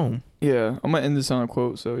 don't. Yeah, I'm gonna end this on a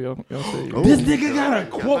quote. So y'all say. This nigga got a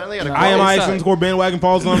quote. Finally got a I am quote. Ice _ bandwagon.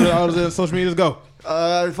 Follow us on all the social medias. Go.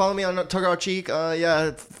 Follow me on Tucker Our Cheek.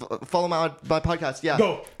 Follow my podcast. Yeah.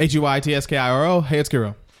 Go. HUITSKIRO. Hey, it's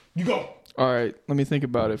Kiro. You go. All right, let me think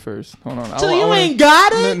about it first. Hold on. So you ain't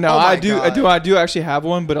got it? No, Oh my I do. God. I do actually have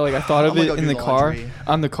one, but like I thought of I'm gonna it go in do the car laundry.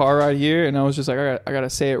 on the car right here, and I was just like, I gotta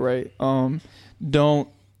say it right. Don't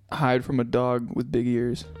hide from a dog with big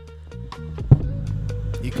ears.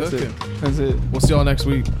 You That's cooking. it. That's it. We'll see y'all next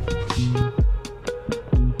week.